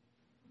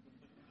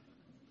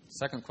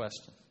 Second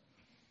question.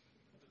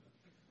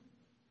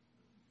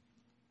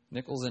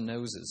 Nickels and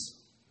noses.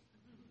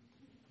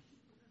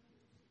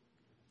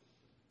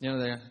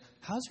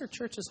 How's your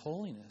church's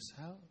holiness?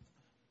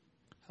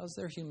 How's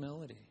their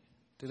humility?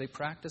 Do they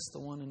practice the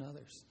one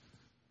another's?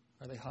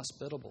 Are they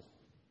hospitable?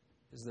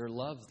 Is there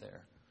love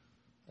there?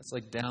 That's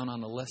like down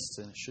on the list,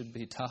 and it should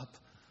be top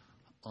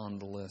on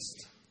the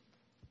list.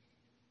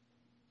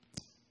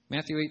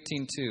 Matthew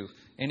 18:2.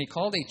 And he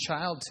called a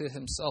child to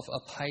himself, a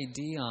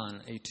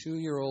paideon, a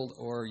 2-year-old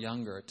or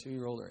younger, a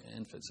 2-year-old or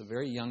infant. It's a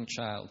very young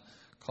child.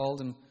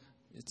 Called him.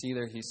 It's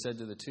either he said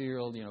to the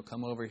 2-year-old,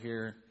 come over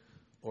here,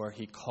 or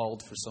he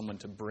called for someone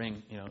to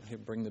bring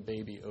the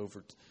baby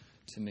over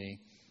to me,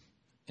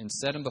 and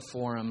set him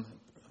before him.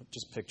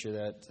 Just picture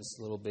that, this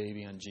little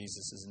baby on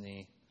Jesus'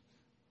 knee.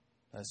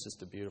 That's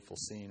just a beautiful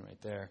scene right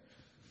there.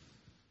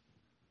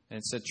 And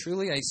it said,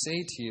 truly I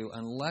say to you,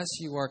 unless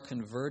you are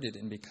converted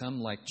and become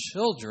like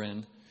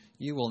children,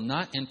 you will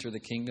not enter the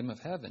kingdom of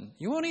heaven.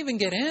 You won't even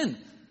get in,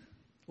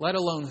 let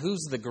alone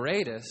who's the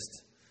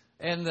greatest.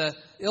 And the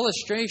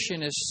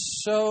illustration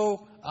is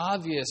so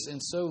obvious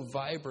and so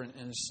vibrant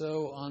and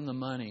so on the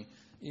money.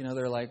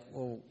 They're like,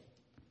 well,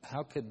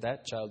 how could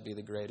that child be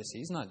the greatest?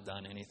 He's not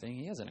done anything.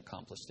 He hasn't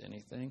accomplished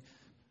anything.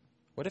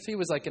 What if he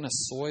was like in a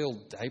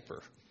soiled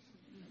diaper?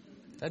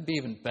 That'd be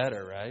even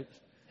better, right?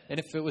 And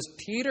if it was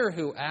Peter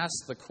who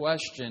asked the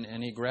question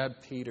and he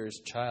grabbed Peter's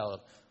child,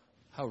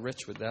 how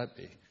rich would that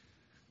be?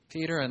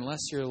 Peter, unless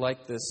you're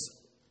like this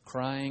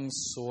crying,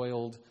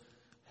 soiled,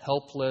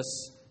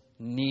 helpless,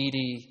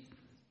 needy,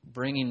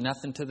 bringing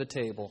nothing to the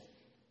table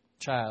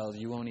child,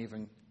 you won't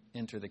even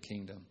enter the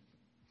kingdom.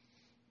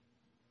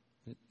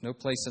 No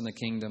place in the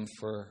kingdom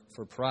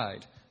for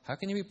pride. How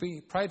can you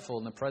be prideful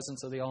in the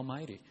presence of the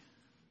Almighty?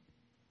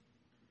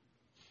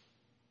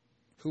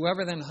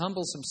 Whoever then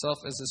humbles himself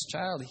as this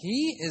child,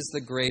 he is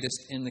the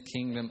greatest in the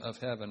kingdom of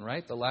heaven,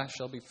 right? The last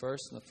shall be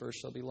first and the first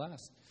shall be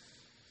last.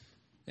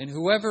 And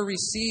whoever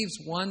receives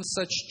one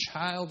such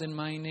child in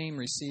my name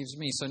receives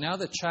me. So now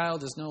the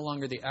child is no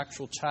longer the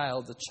actual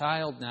child. The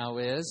child now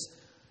is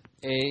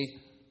a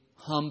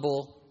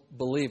humble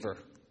believer,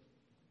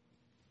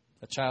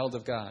 a child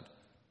of God.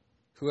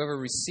 Whoever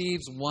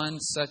receives one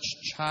such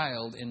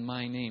child in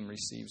my name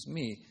receives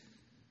me.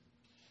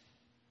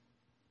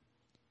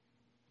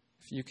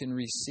 If you can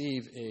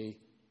receive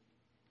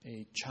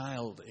a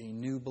child, a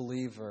new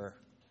believer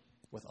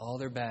with all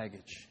their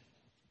baggage,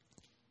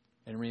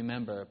 and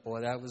remember,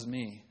 boy, that was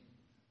me.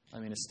 I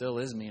mean, it still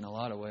is me in a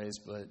lot of ways,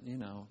 but,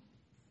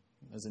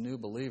 as a new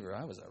believer,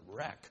 I was a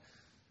wreck.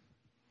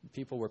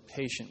 People were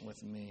patient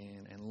with me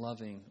and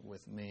loving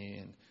with me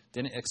and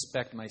didn't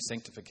expect my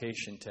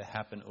sanctification to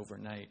happen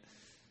overnight.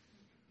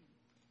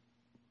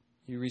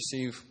 You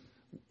receive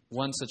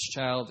one such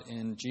child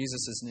in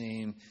Jesus'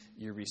 name,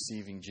 you're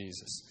receiving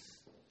Jesus.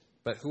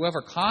 But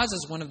whoever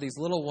causes one of these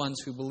little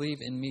ones who believe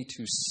in me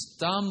to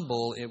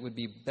stumble, it would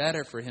be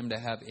better for him to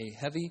have a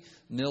heavy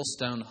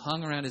millstone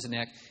hung around his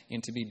neck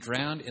and to be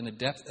drowned in the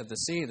depth of the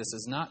sea. This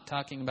is not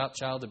talking about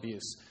child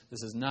abuse.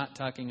 This is not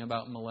talking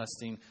about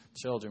molesting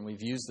children.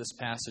 We've used this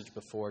passage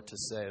before to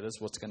say this is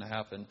what's going to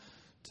happen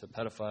to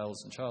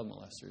pedophiles and child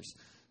molesters.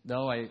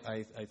 No,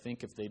 I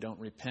think if they don't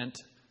repent,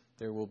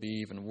 there will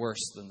be even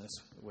worse than this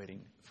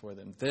waiting for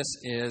them. This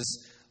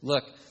is,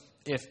 look,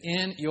 if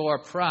in your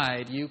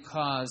pride you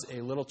cause a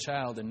little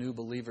child, a new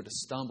believer, to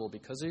stumble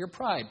because of your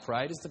pride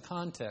is the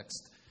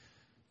context.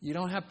 You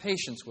don't have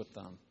patience with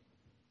them.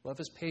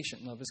 Love is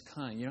patient, love is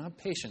kind. You don't have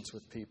patience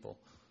with people.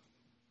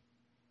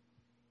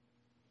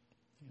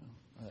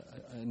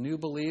 A new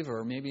believer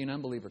or maybe an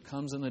unbeliever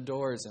comes in the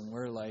doors and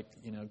we're like,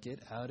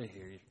 get out of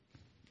here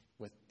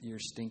with your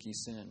stinky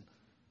sin.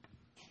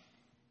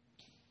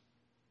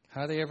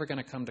 How are they ever going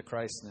to come to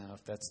Christ now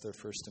if that's their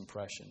first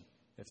impression?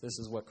 If this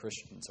is what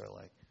Christians are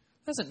like?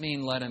 Doesn't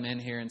mean let them in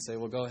here and say,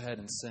 well, go ahead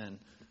and sin.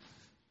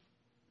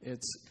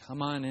 It's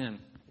come on in.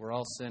 We're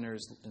all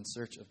sinners in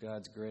search of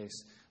God's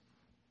grace.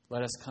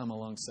 Let us come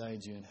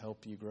alongside you and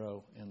help you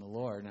grow in the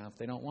Lord. Now, if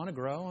they don't want to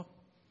grow,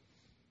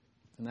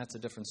 then that's a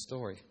different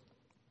story.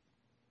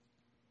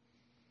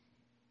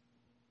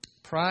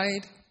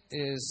 Pride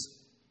is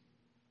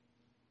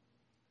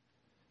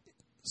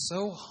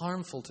so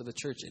harmful to the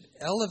church. It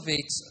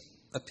elevates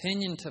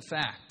opinion to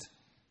fact.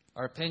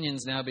 Our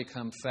opinions now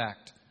become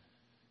fact.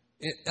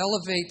 It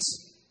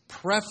elevates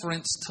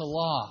preference to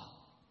law.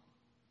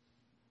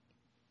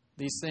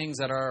 These things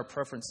that are our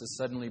preferences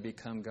suddenly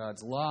become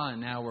God's law, and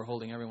now we're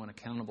holding everyone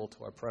accountable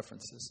to our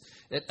preferences.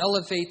 It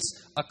elevates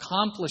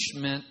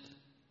accomplishment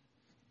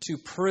to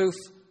proof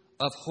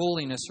of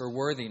holiness or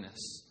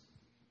worthiness.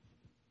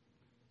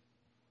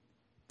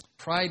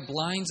 Pride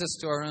blinds us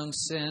to our own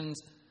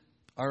sins,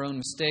 our own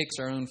mistakes,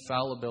 our own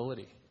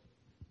fallibility.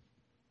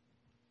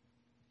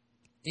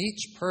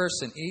 Each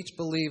person, each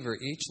believer,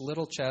 each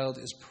little child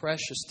is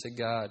precious to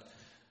God.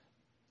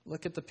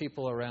 Look at the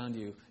people around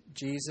you.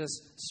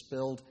 Jesus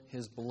spilled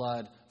His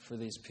blood for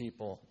these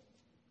people.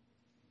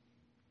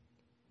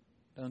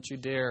 Don't you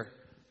dare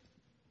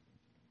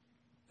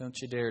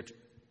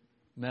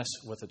mess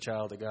with a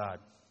child of God.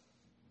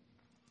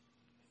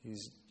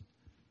 He's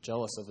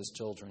jealous of His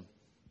children.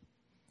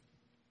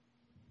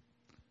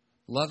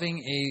 Loving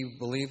a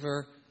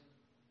believer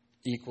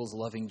equals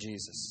loving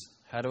Jesus.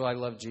 How do I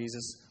love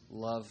Jesus?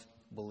 Love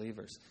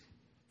believers.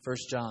 1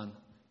 John,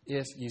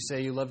 if you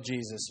say you love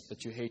Jesus,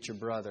 but you hate your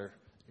brother,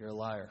 you're a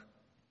liar.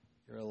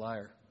 You're a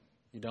liar.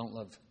 You don't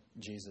love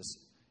Jesus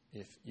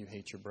if you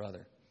hate your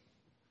brother.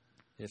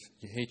 If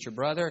you hate your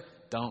brother,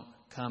 don't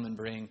come and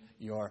bring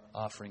your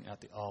offering at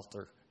the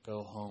altar.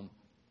 Go home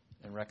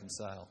and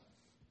reconcile.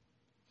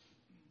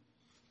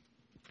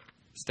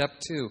 Step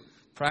 2,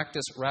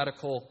 practice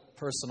radical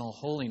personal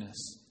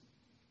holiness.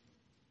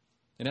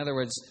 In other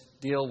words,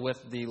 deal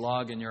with the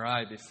log in your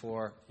eye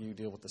before you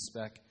deal with the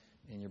speck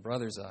in your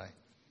brother's eye.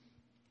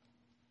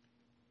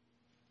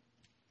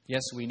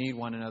 Yes, we need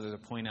one another to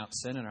point out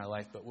sin in our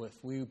life, but if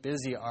we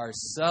busy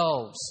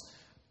ourselves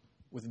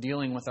with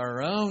dealing with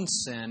our own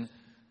sin,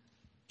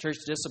 church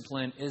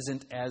discipline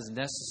isn't as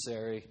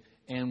necessary.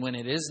 And when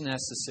it is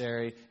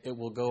necessary, it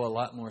will go a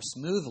lot more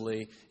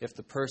smoothly if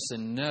the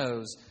person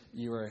knows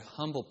you are a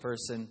humble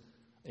person,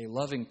 a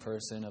loving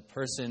person, a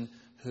person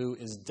who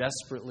is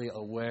desperately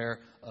aware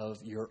of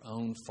your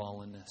own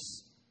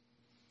fallenness.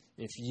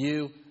 If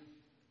you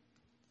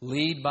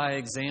lead by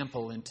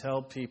example and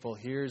tell people,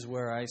 here's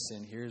where I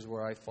sin, here's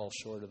where I fall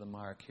short of the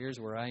mark, here's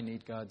where I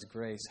need God's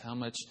grace, how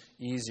much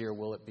easier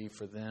will it be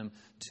for them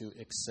to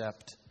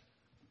accept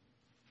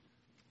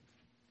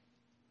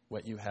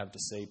what you have to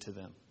say to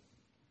them?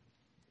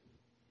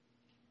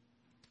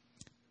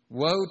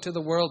 Woe to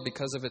the world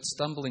because of its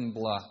stumbling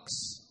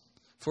blocks.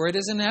 For it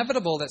is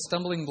inevitable that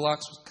stumbling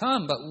blocks will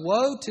come, but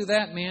woe to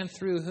that man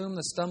through whom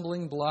the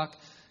stumbling block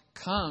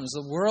comes.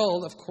 The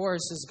world, of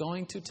course, is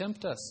going to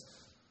tempt us,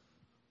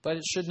 but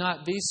it should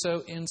not be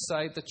so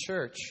inside the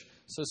church.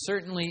 So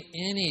certainly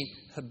any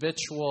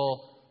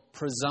habitual,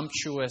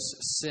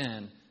 presumptuous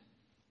sin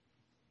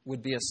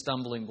would be a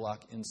stumbling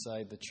block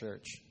inside the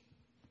church.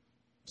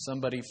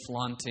 Somebody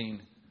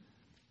flaunting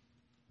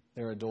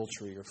their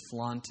adultery or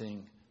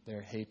flaunting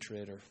their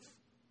hatred.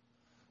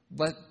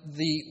 But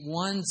the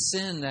one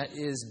sin that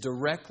is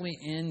directly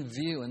in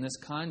view in this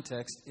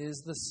context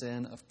is the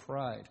sin of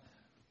pride.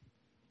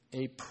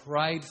 A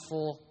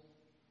prideful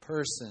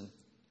person.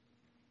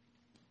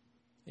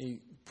 A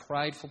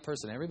prideful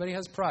person. Everybody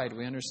has pride,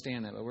 we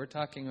understand that, but we're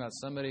talking about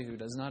somebody who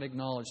does not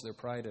acknowledge their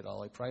pride at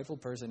all. A prideful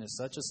person is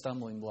such a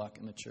stumbling block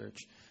in the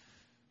church.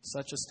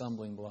 Such a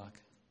stumbling block.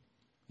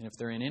 And if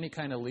they're in any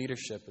kind of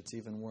leadership, it's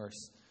even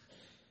worse.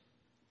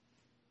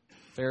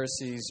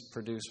 Pharisees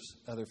produce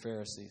other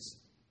Pharisees.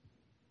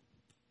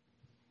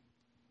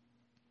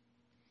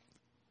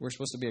 We're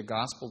supposed to be a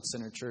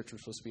gospel-centered church. We're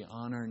supposed to be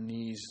on our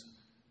knees,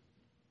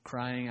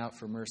 crying out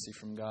for mercy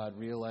from God,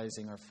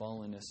 realizing our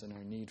fallenness and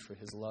our need for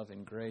His love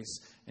and grace.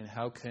 And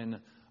how can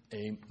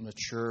a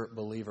mature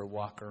believer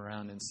walk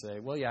around and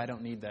say, well, yeah, I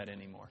don't need that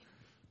anymore?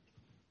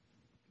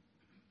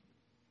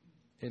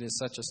 It is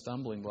such a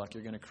stumbling block.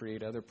 You're going to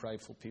create other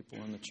prideful people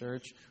in the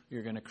church.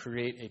 You're going to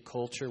create a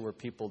culture where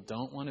people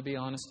don't want to be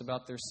honest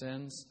about their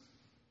sins.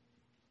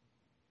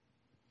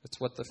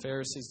 It's what the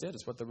Pharisees did.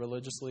 It's what the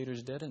religious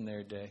leaders did in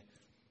their day.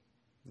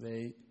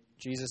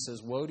 Jesus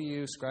says, woe to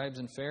you, scribes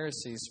and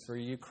Pharisees, for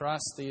you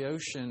cross the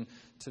ocean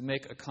to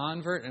make a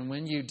convert, and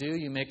when you do,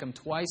 you make him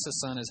twice a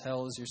son as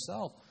hell as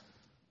yourself.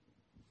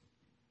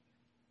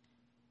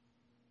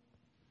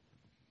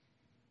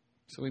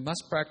 So we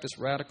must practice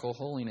radical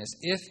holiness.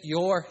 If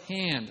your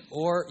hand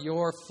or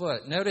your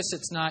foot, notice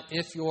it's not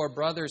if your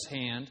brother's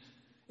hand,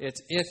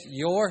 it's if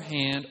your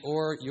hand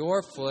or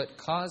your foot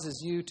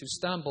causes you to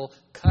stumble,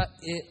 cut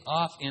it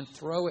off and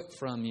throw it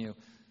from you.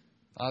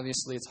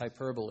 Obviously, it's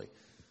hyperbole.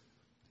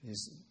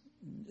 He's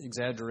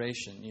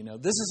exaggeration.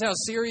 This is how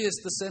serious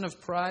the sin of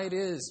pride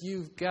is.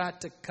 You've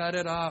got to cut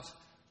it off.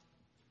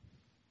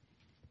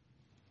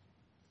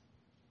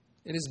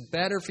 It is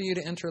better for you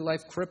to enter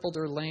life crippled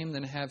or lame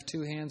than have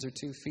 2 hands or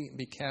 2 feet and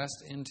be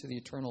cast into the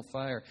eternal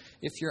fire.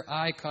 If your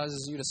eye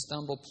causes you to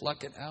stumble,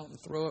 pluck it out and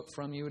throw it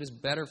from you. It is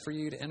better for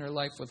you to enter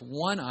life with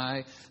 1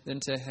 eye than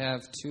to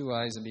have 2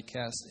 eyes and be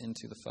cast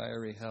into the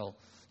fiery hell.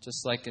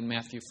 Just like in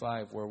Matthew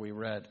 5 where we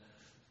read.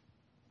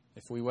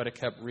 If we would have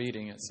kept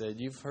reading, it said,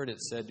 you've heard it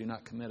said, do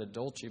not commit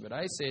adultery. But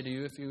I say to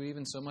you, if you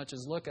even so much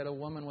as look at a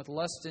woman with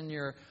lust in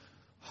your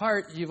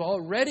heart, you've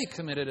already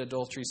committed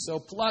adultery. So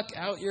pluck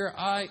out your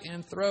eye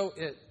and throw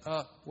it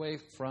away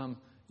from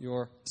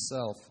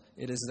yourself.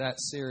 It is that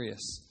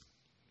serious.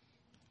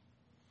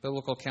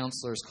 Biblical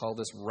counselors call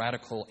this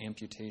radical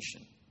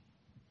amputation.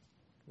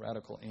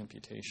 Radical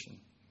amputation.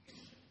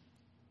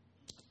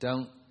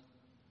 Don't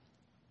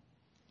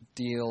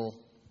deal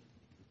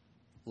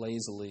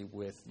lazily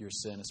with your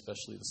sin,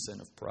 especially the sin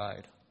of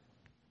pride.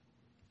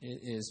 It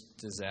is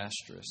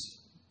disastrous,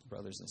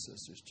 brothers and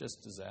sisters,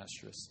 just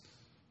disastrous.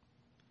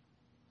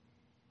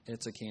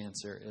 It's a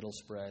cancer. It'll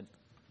spread.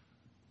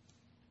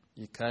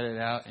 You cut it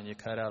out, and you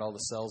cut out all the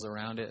cells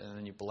around it, and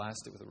then you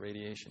blast it with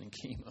radiation and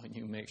chemo, and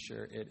you make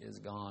sure it is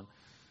gone.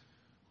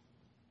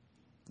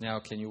 Now,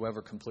 can you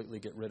ever completely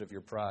get rid of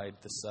your pride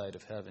this side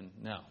of heaven?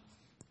 No.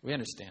 We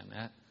understand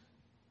that.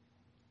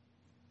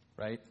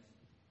 Right?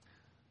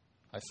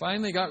 I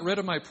finally got rid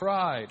of my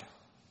pride.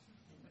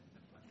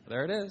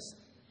 There it is.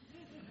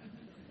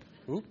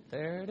 Oop,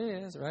 there it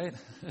is, right?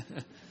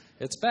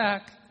 It's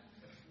back.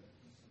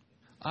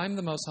 I'm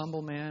the most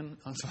humble man.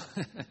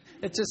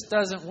 It just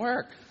doesn't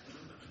work.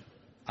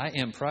 I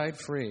am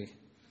pride-free.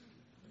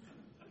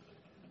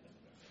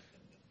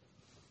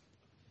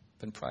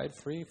 Been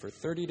pride-free for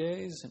 30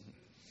 days.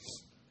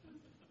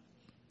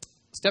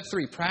 Step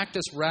 3,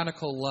 practice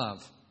radical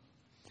love.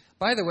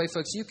 By the way,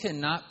 folks, you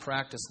cannot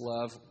practice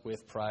love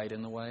with pride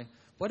in the way.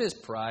 What is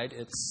pride?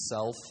 It's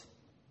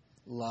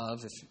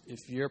self-love. If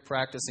you're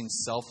practicing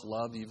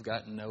self-love, you've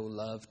got no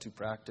love to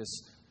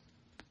practice.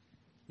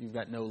 You've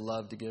got no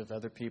love to give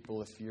other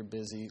people if you're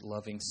busy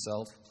loving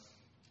self.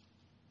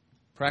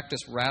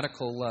 Practice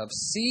radical love.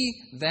 See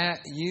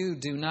that you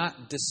do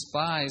not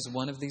despise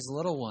one of these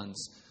little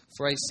ones.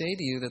 For I say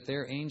to you that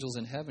their angels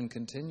in heaven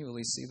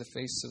continually see the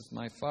face of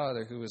my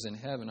Father who is in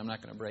heaven. I'm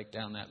not going to break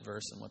down that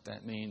verse and what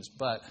that means,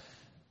 but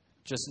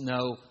just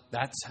know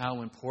that's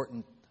how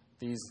important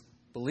these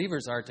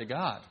believers are to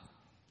God.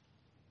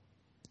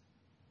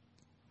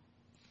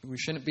 We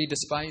shouldn't be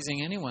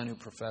despising anyone who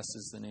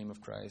professes the name of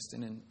Christ.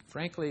 And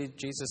frankly,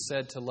 Jesus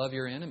said to love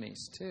your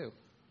enemies too.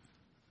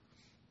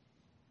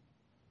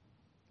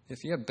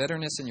 If you have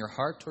bitterness in your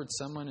heart towards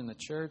someone in the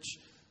church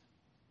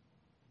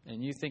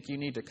and you think you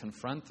need to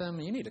confront them,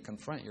 you need to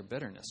confront your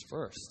bitterness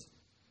first.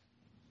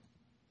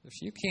 If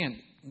you can't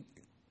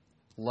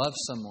love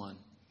someone,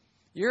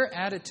 your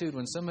attitude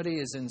when somebody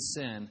is in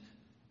sin,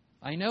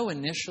 I know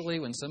initially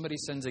when somebody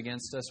sins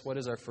against us, what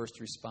is our first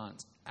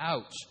response?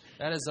 Ouch,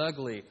 that is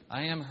ugly.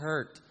 I am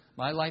hurt.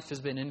 My life has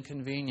been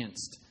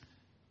inconvenienced.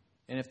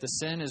 And if the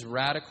sin is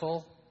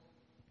radical,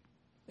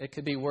 it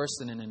could be worse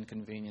than an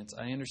inconvenience.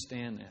 I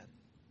understand that.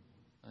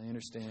 I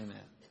understand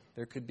that.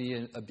 There could be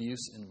an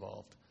abuse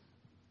involved.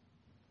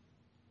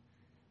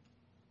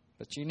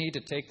 But you need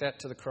to take that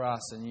to the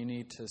cross and you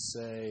need to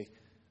say,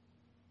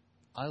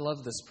 I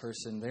love this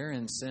person. They're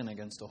in sin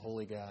against a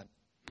holy God.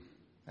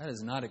 That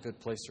is not a good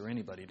place for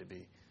anybody to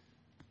be.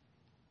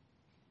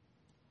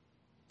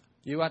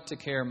 You ought to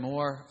care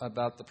more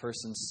about the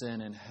person's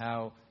sin and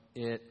how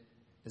it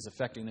is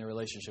affecting their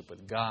relationship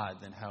with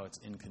God than how it's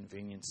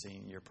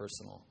inconveniencing your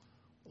personal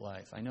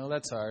life. I know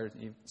that's hard,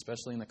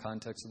 especially in the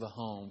context of the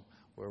home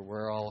where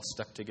we're all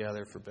stuck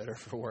together for better or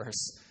for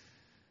worse.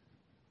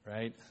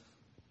 Right?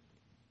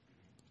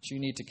 But you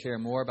need to care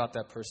more about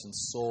that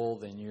person's soul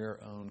than your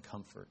own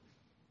comfort.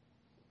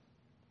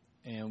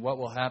 And what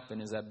will happen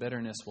is that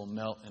bitterness will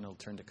melt and it'll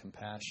turn to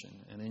compassion.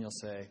 And then you'll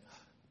say,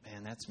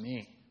 man, that's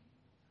me.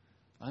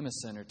 I'm a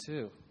sinner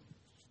too.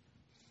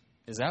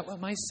 Is that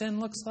what my sin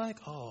looks like?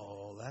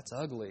 Oh, that's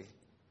ugly.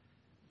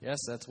 Yes,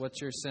 that's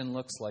what your sin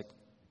looks like.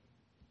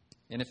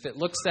 And if it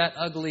looks that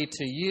ugly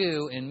to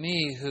you and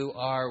me who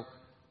are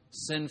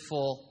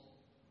sinful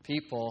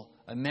people,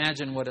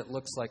 imagine what it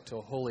looks like to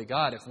a holy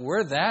God. If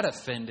we're that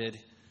offended,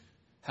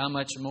 how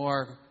much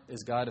more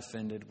is God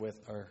offended with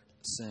our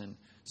sin?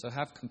 So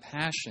have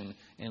compassion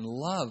and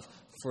love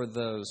for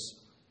those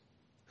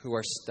who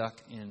are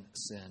stuck in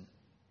sin.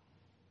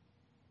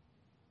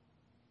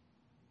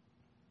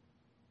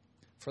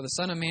 For the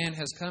Son of Man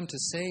has come to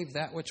save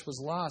that which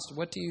was lost.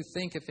 What do you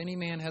think? If any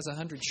man has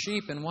 100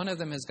 sheep and one of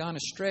them has gone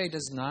astray,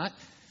 does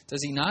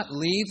he not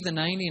leave the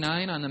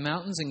 99 on the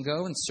mountains and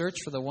go and search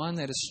for the one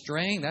that is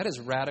straying? That is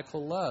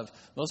radical love.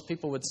 Most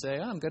people would say,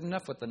 I'm good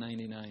enough with the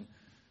 99.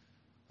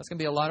 That's going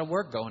to be a lot of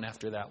work going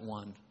after that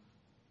one.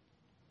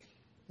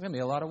 It's going to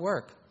be a lot of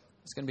work.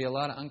 It's going to be a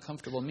lot of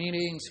uncomfortable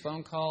meetings,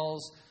 phone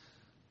calls.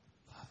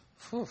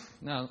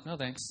 No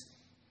thanks.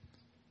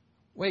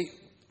 Wait,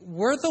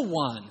 we're the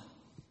one.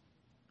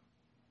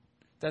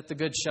 that the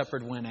Good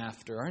Shepherd went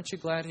after. Aren't you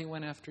glad he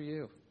went after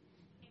you?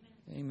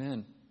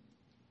 Amen.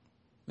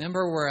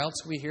 Remember where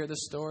else we hear the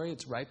story?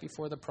 It's right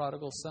before the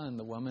prodigal son,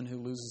 the woman who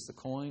loses the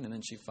coin, and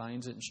then she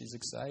finds it and she's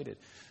excited.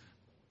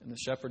 And the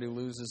shepherd who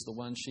loses the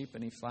one sheep,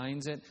 and he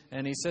finds it,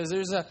 and he says,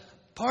 there's a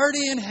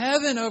party in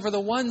heaven over the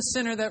one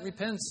sinner that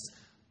repents,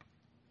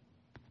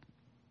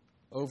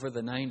 over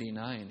the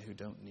 99 who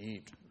don't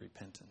need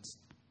repentance.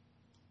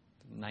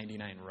 The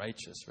 99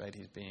 righteous, right?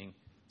 He's being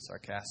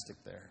sarcastic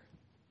there.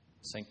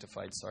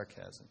 Sanctified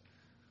sarcasm.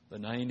 The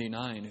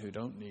 99 who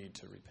don't need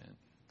to repent.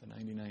 The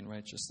 99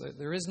 righteous.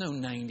 There is no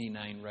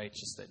 99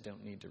 righteous that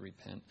don't need to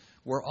repent.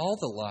 We're all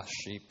the lost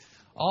sheep.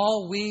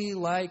 All we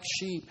like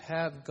sheep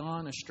have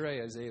gone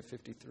astray, Isaiah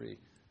 53.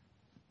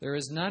 There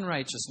is none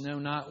righteous, no,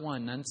 not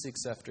one. None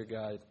seeks after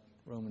God,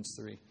 Romans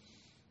 3.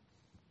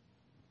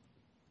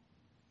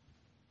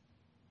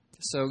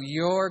 So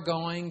you're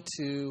going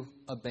to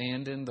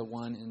abandon the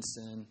one in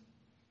sin?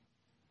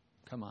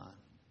 Come on.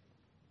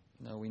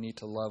 No, we need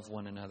to love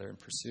one another and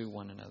pursue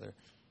one another.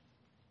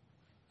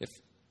 If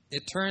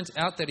it turns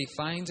out that he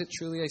finds it,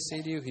 truly I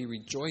say to you, he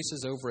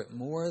rejoices over it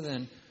more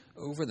than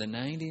over the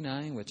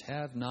 99 which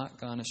have not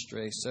gone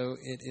astray. So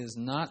it is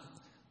not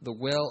the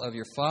will of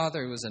your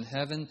Father who is in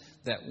heaven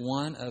that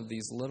one of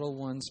these little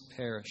ones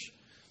perish.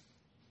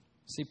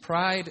 See,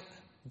 pride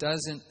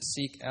doesn't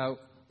seek out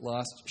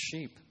lost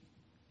sheep.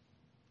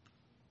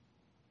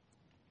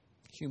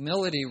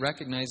 Humility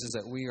recognizes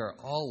that we are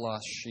all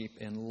lost sheep,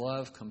 and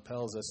love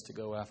compels us to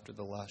go after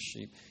the lost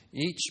sheep.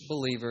 Each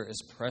believer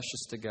is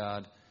precious to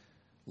God.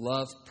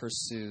 Love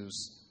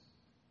pursues.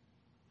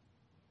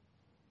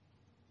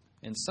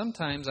 And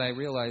sometimes I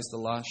realize the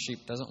lost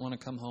sheep doesn't want to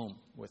come home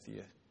with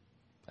you.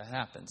 That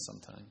happens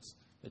sometimes.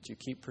 That you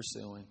keep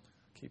pursuing,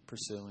 keep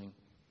pursuing,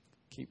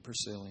 keep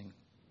pursuing.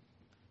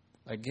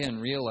 Again,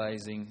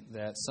 realizing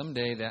that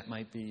someday that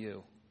might be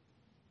you.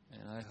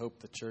 And I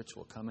hope the church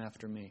will come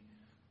after me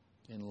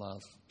in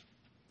love.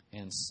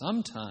 And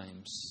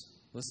sometimes,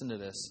 listen to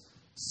this,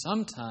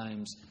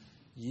 sometimes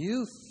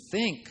you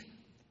think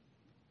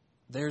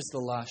there's the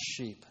lost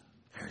sheep.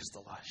 There's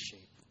the lost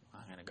sheep.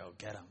 I'm going to go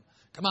get him.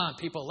 Come on,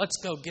 people, let's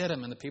go get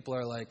him. And the people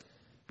are like,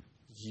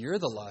 you're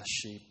the lost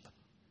sheep.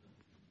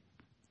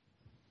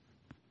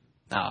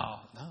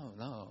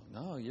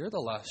 No, you're the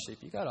lost sheep.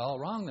 You got it all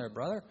wrong there,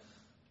 brother.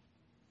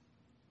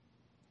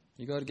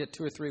 You go to get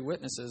 2 or 3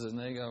 witnesses, and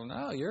they go,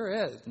 no, you're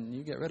it. And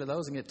you get rid of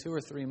those and get 2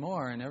 or 3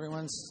 more, and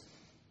everyone's,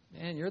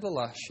 man, you're the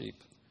lost sheep.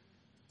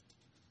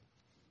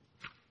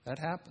 That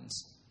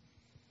happens.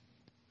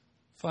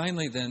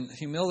 Finally, then,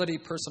 humility,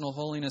 personal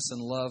holiness,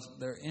 and love,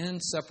 they're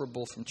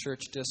inseparable from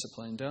church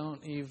discipline.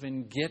 Don't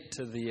even get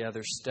to the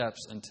other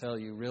steps until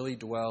you really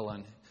dwell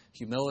on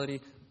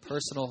humility,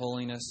 personal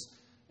holiness,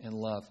 and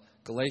love.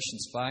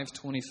 Galatians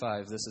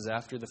 5:25, this is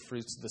after the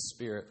fruits of the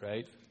Spirit,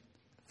 right?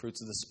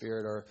 Fruits of the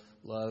Spirit are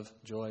love,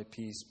 joy,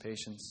 peace,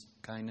 patience,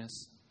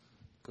 kindness,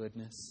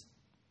 goodness,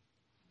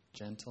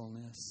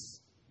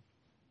 gentleness,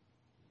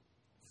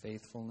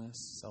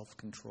 faithfulness,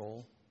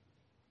 self-control.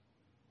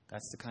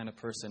 That's the kind of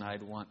person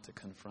I'd want to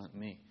confront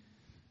me.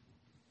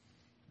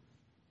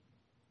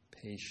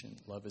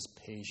 Patient. Love is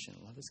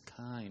patient. Love is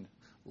kind.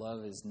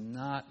 Love is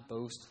not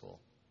boastful.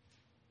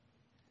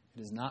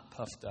 It is not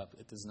puffed up.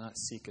 It does not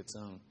seek its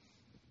own.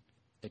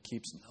 It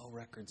keeps no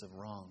records of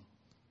wrong.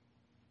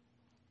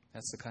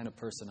 That's the kind of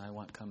person I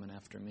want coming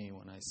after me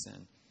when I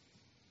sin.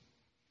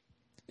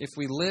 If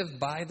we live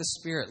by the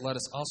Spirit, let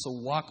us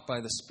also walk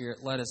by the Spirit.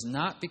 Let us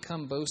not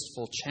become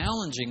boastful,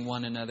 challenging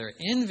one another,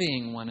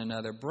 envying one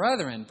another.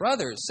 Brethren,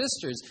 brothers,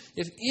 sisters,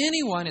 if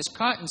anyone is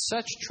caught in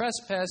such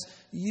trespass,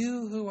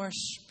 you who are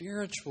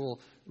spiritual,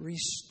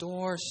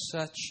 restore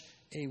such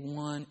a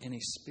one in a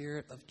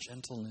spirit of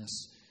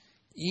gentleness.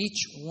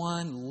 Each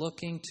one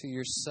looking to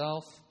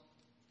yourself.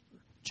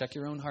 Check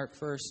your own heart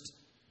first,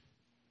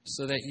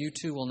 so that you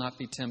too will not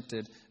be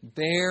tempted.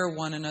 Bear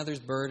one another's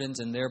burdens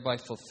and thereby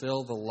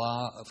fulfill the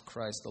law of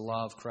Christ. The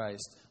law of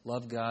Christ.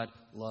 Love God,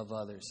 love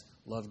others.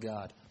 Love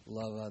God,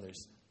 love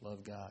others.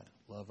 Love God,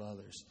 love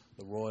others.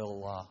 The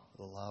royal law,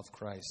 the law of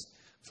Christ.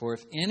 For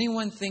if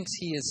anyone thinks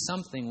he is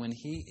something when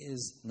he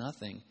is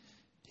nothing,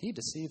 he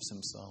deceives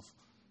himself.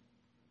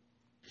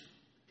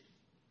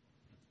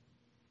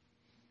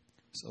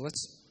 So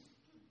let's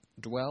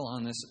dwell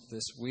on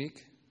this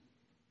week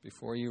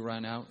before you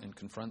run out and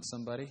confront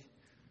somebody.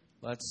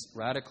 Let's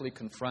radically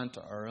confront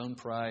our own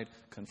pride,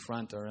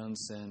 confront our own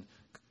sin,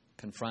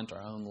 confront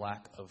our own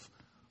lack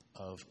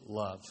of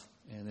love.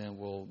 And then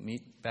we'll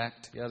meet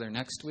back together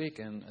next week,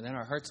 and then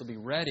our hearts will be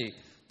ready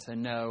to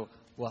know,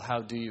 well,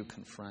 how do you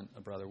confront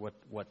a brother?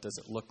 What does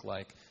it look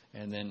like?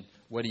 And then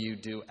what do you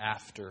do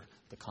after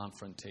the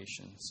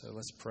confrontation? So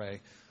let's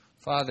pray.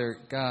 Father,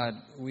 God,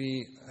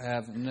 we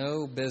have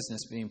no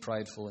business being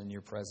prideful in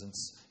your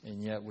presence,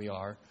 and yet we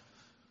are.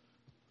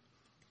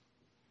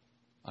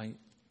 I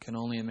can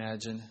only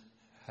imagine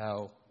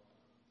how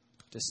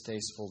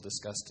distasteful,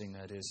 disgusting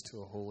that is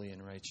to a holy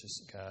and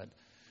righteous God.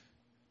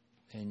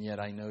 And yet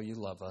I know you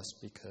love us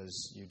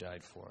because you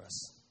died for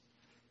us.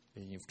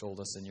 And you've told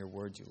us in your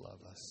word you love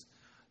us.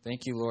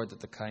 Thank you, Lord, that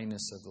the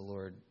kindness of the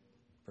Lord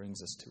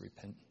brings us to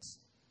repentance.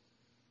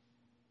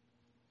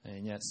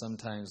 And yet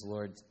sometimes,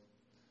 Lord,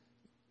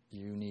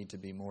 you need to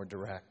be more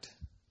direct.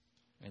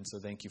 And so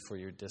thank you for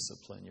your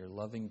discipline, your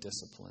loving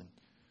discipline.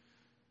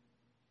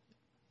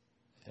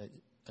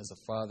 As a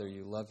father,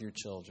 you love your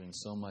children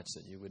so much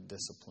that you would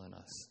discipline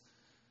us.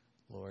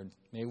 Lord,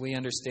 may we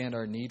understand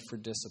our need for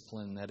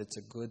discipline, that it's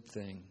a good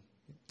thing.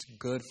 It's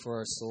good for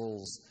our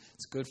souls.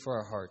 It's good for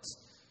our hearts.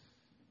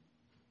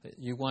 That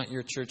you want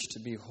your church to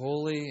be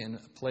holy and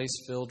a place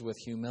filled with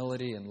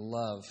humility and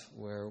love,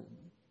 where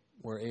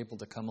we're able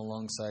to come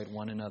alongside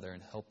one another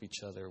and help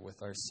each other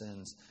with our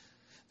sins.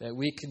 That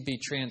we could be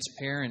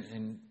transparent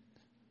and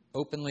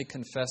openly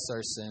confess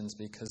our sins,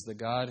 because the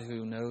God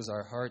who knows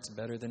our hearts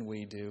better than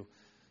we do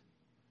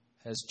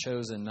has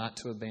chosen not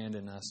to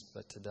abandon us,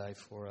 but to die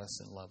for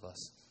us and love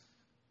us,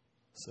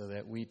 so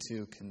that we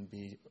too can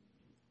be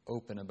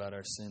open about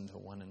our sin to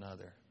one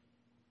another,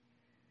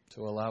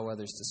 to allow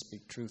others to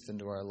speak truth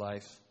into our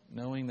life,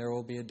 knowing there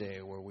will be a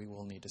day where we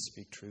will need to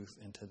speak truth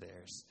into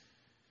theirs.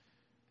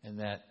 And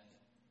that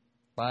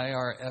by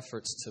our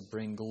efforts to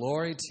bring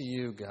glory to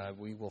you, God,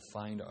 we will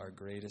find our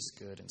greatest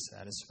good and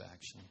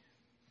satisfaction.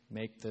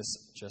 Make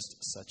this just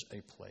such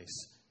a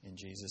place. In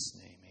Jesus'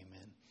 name, amen.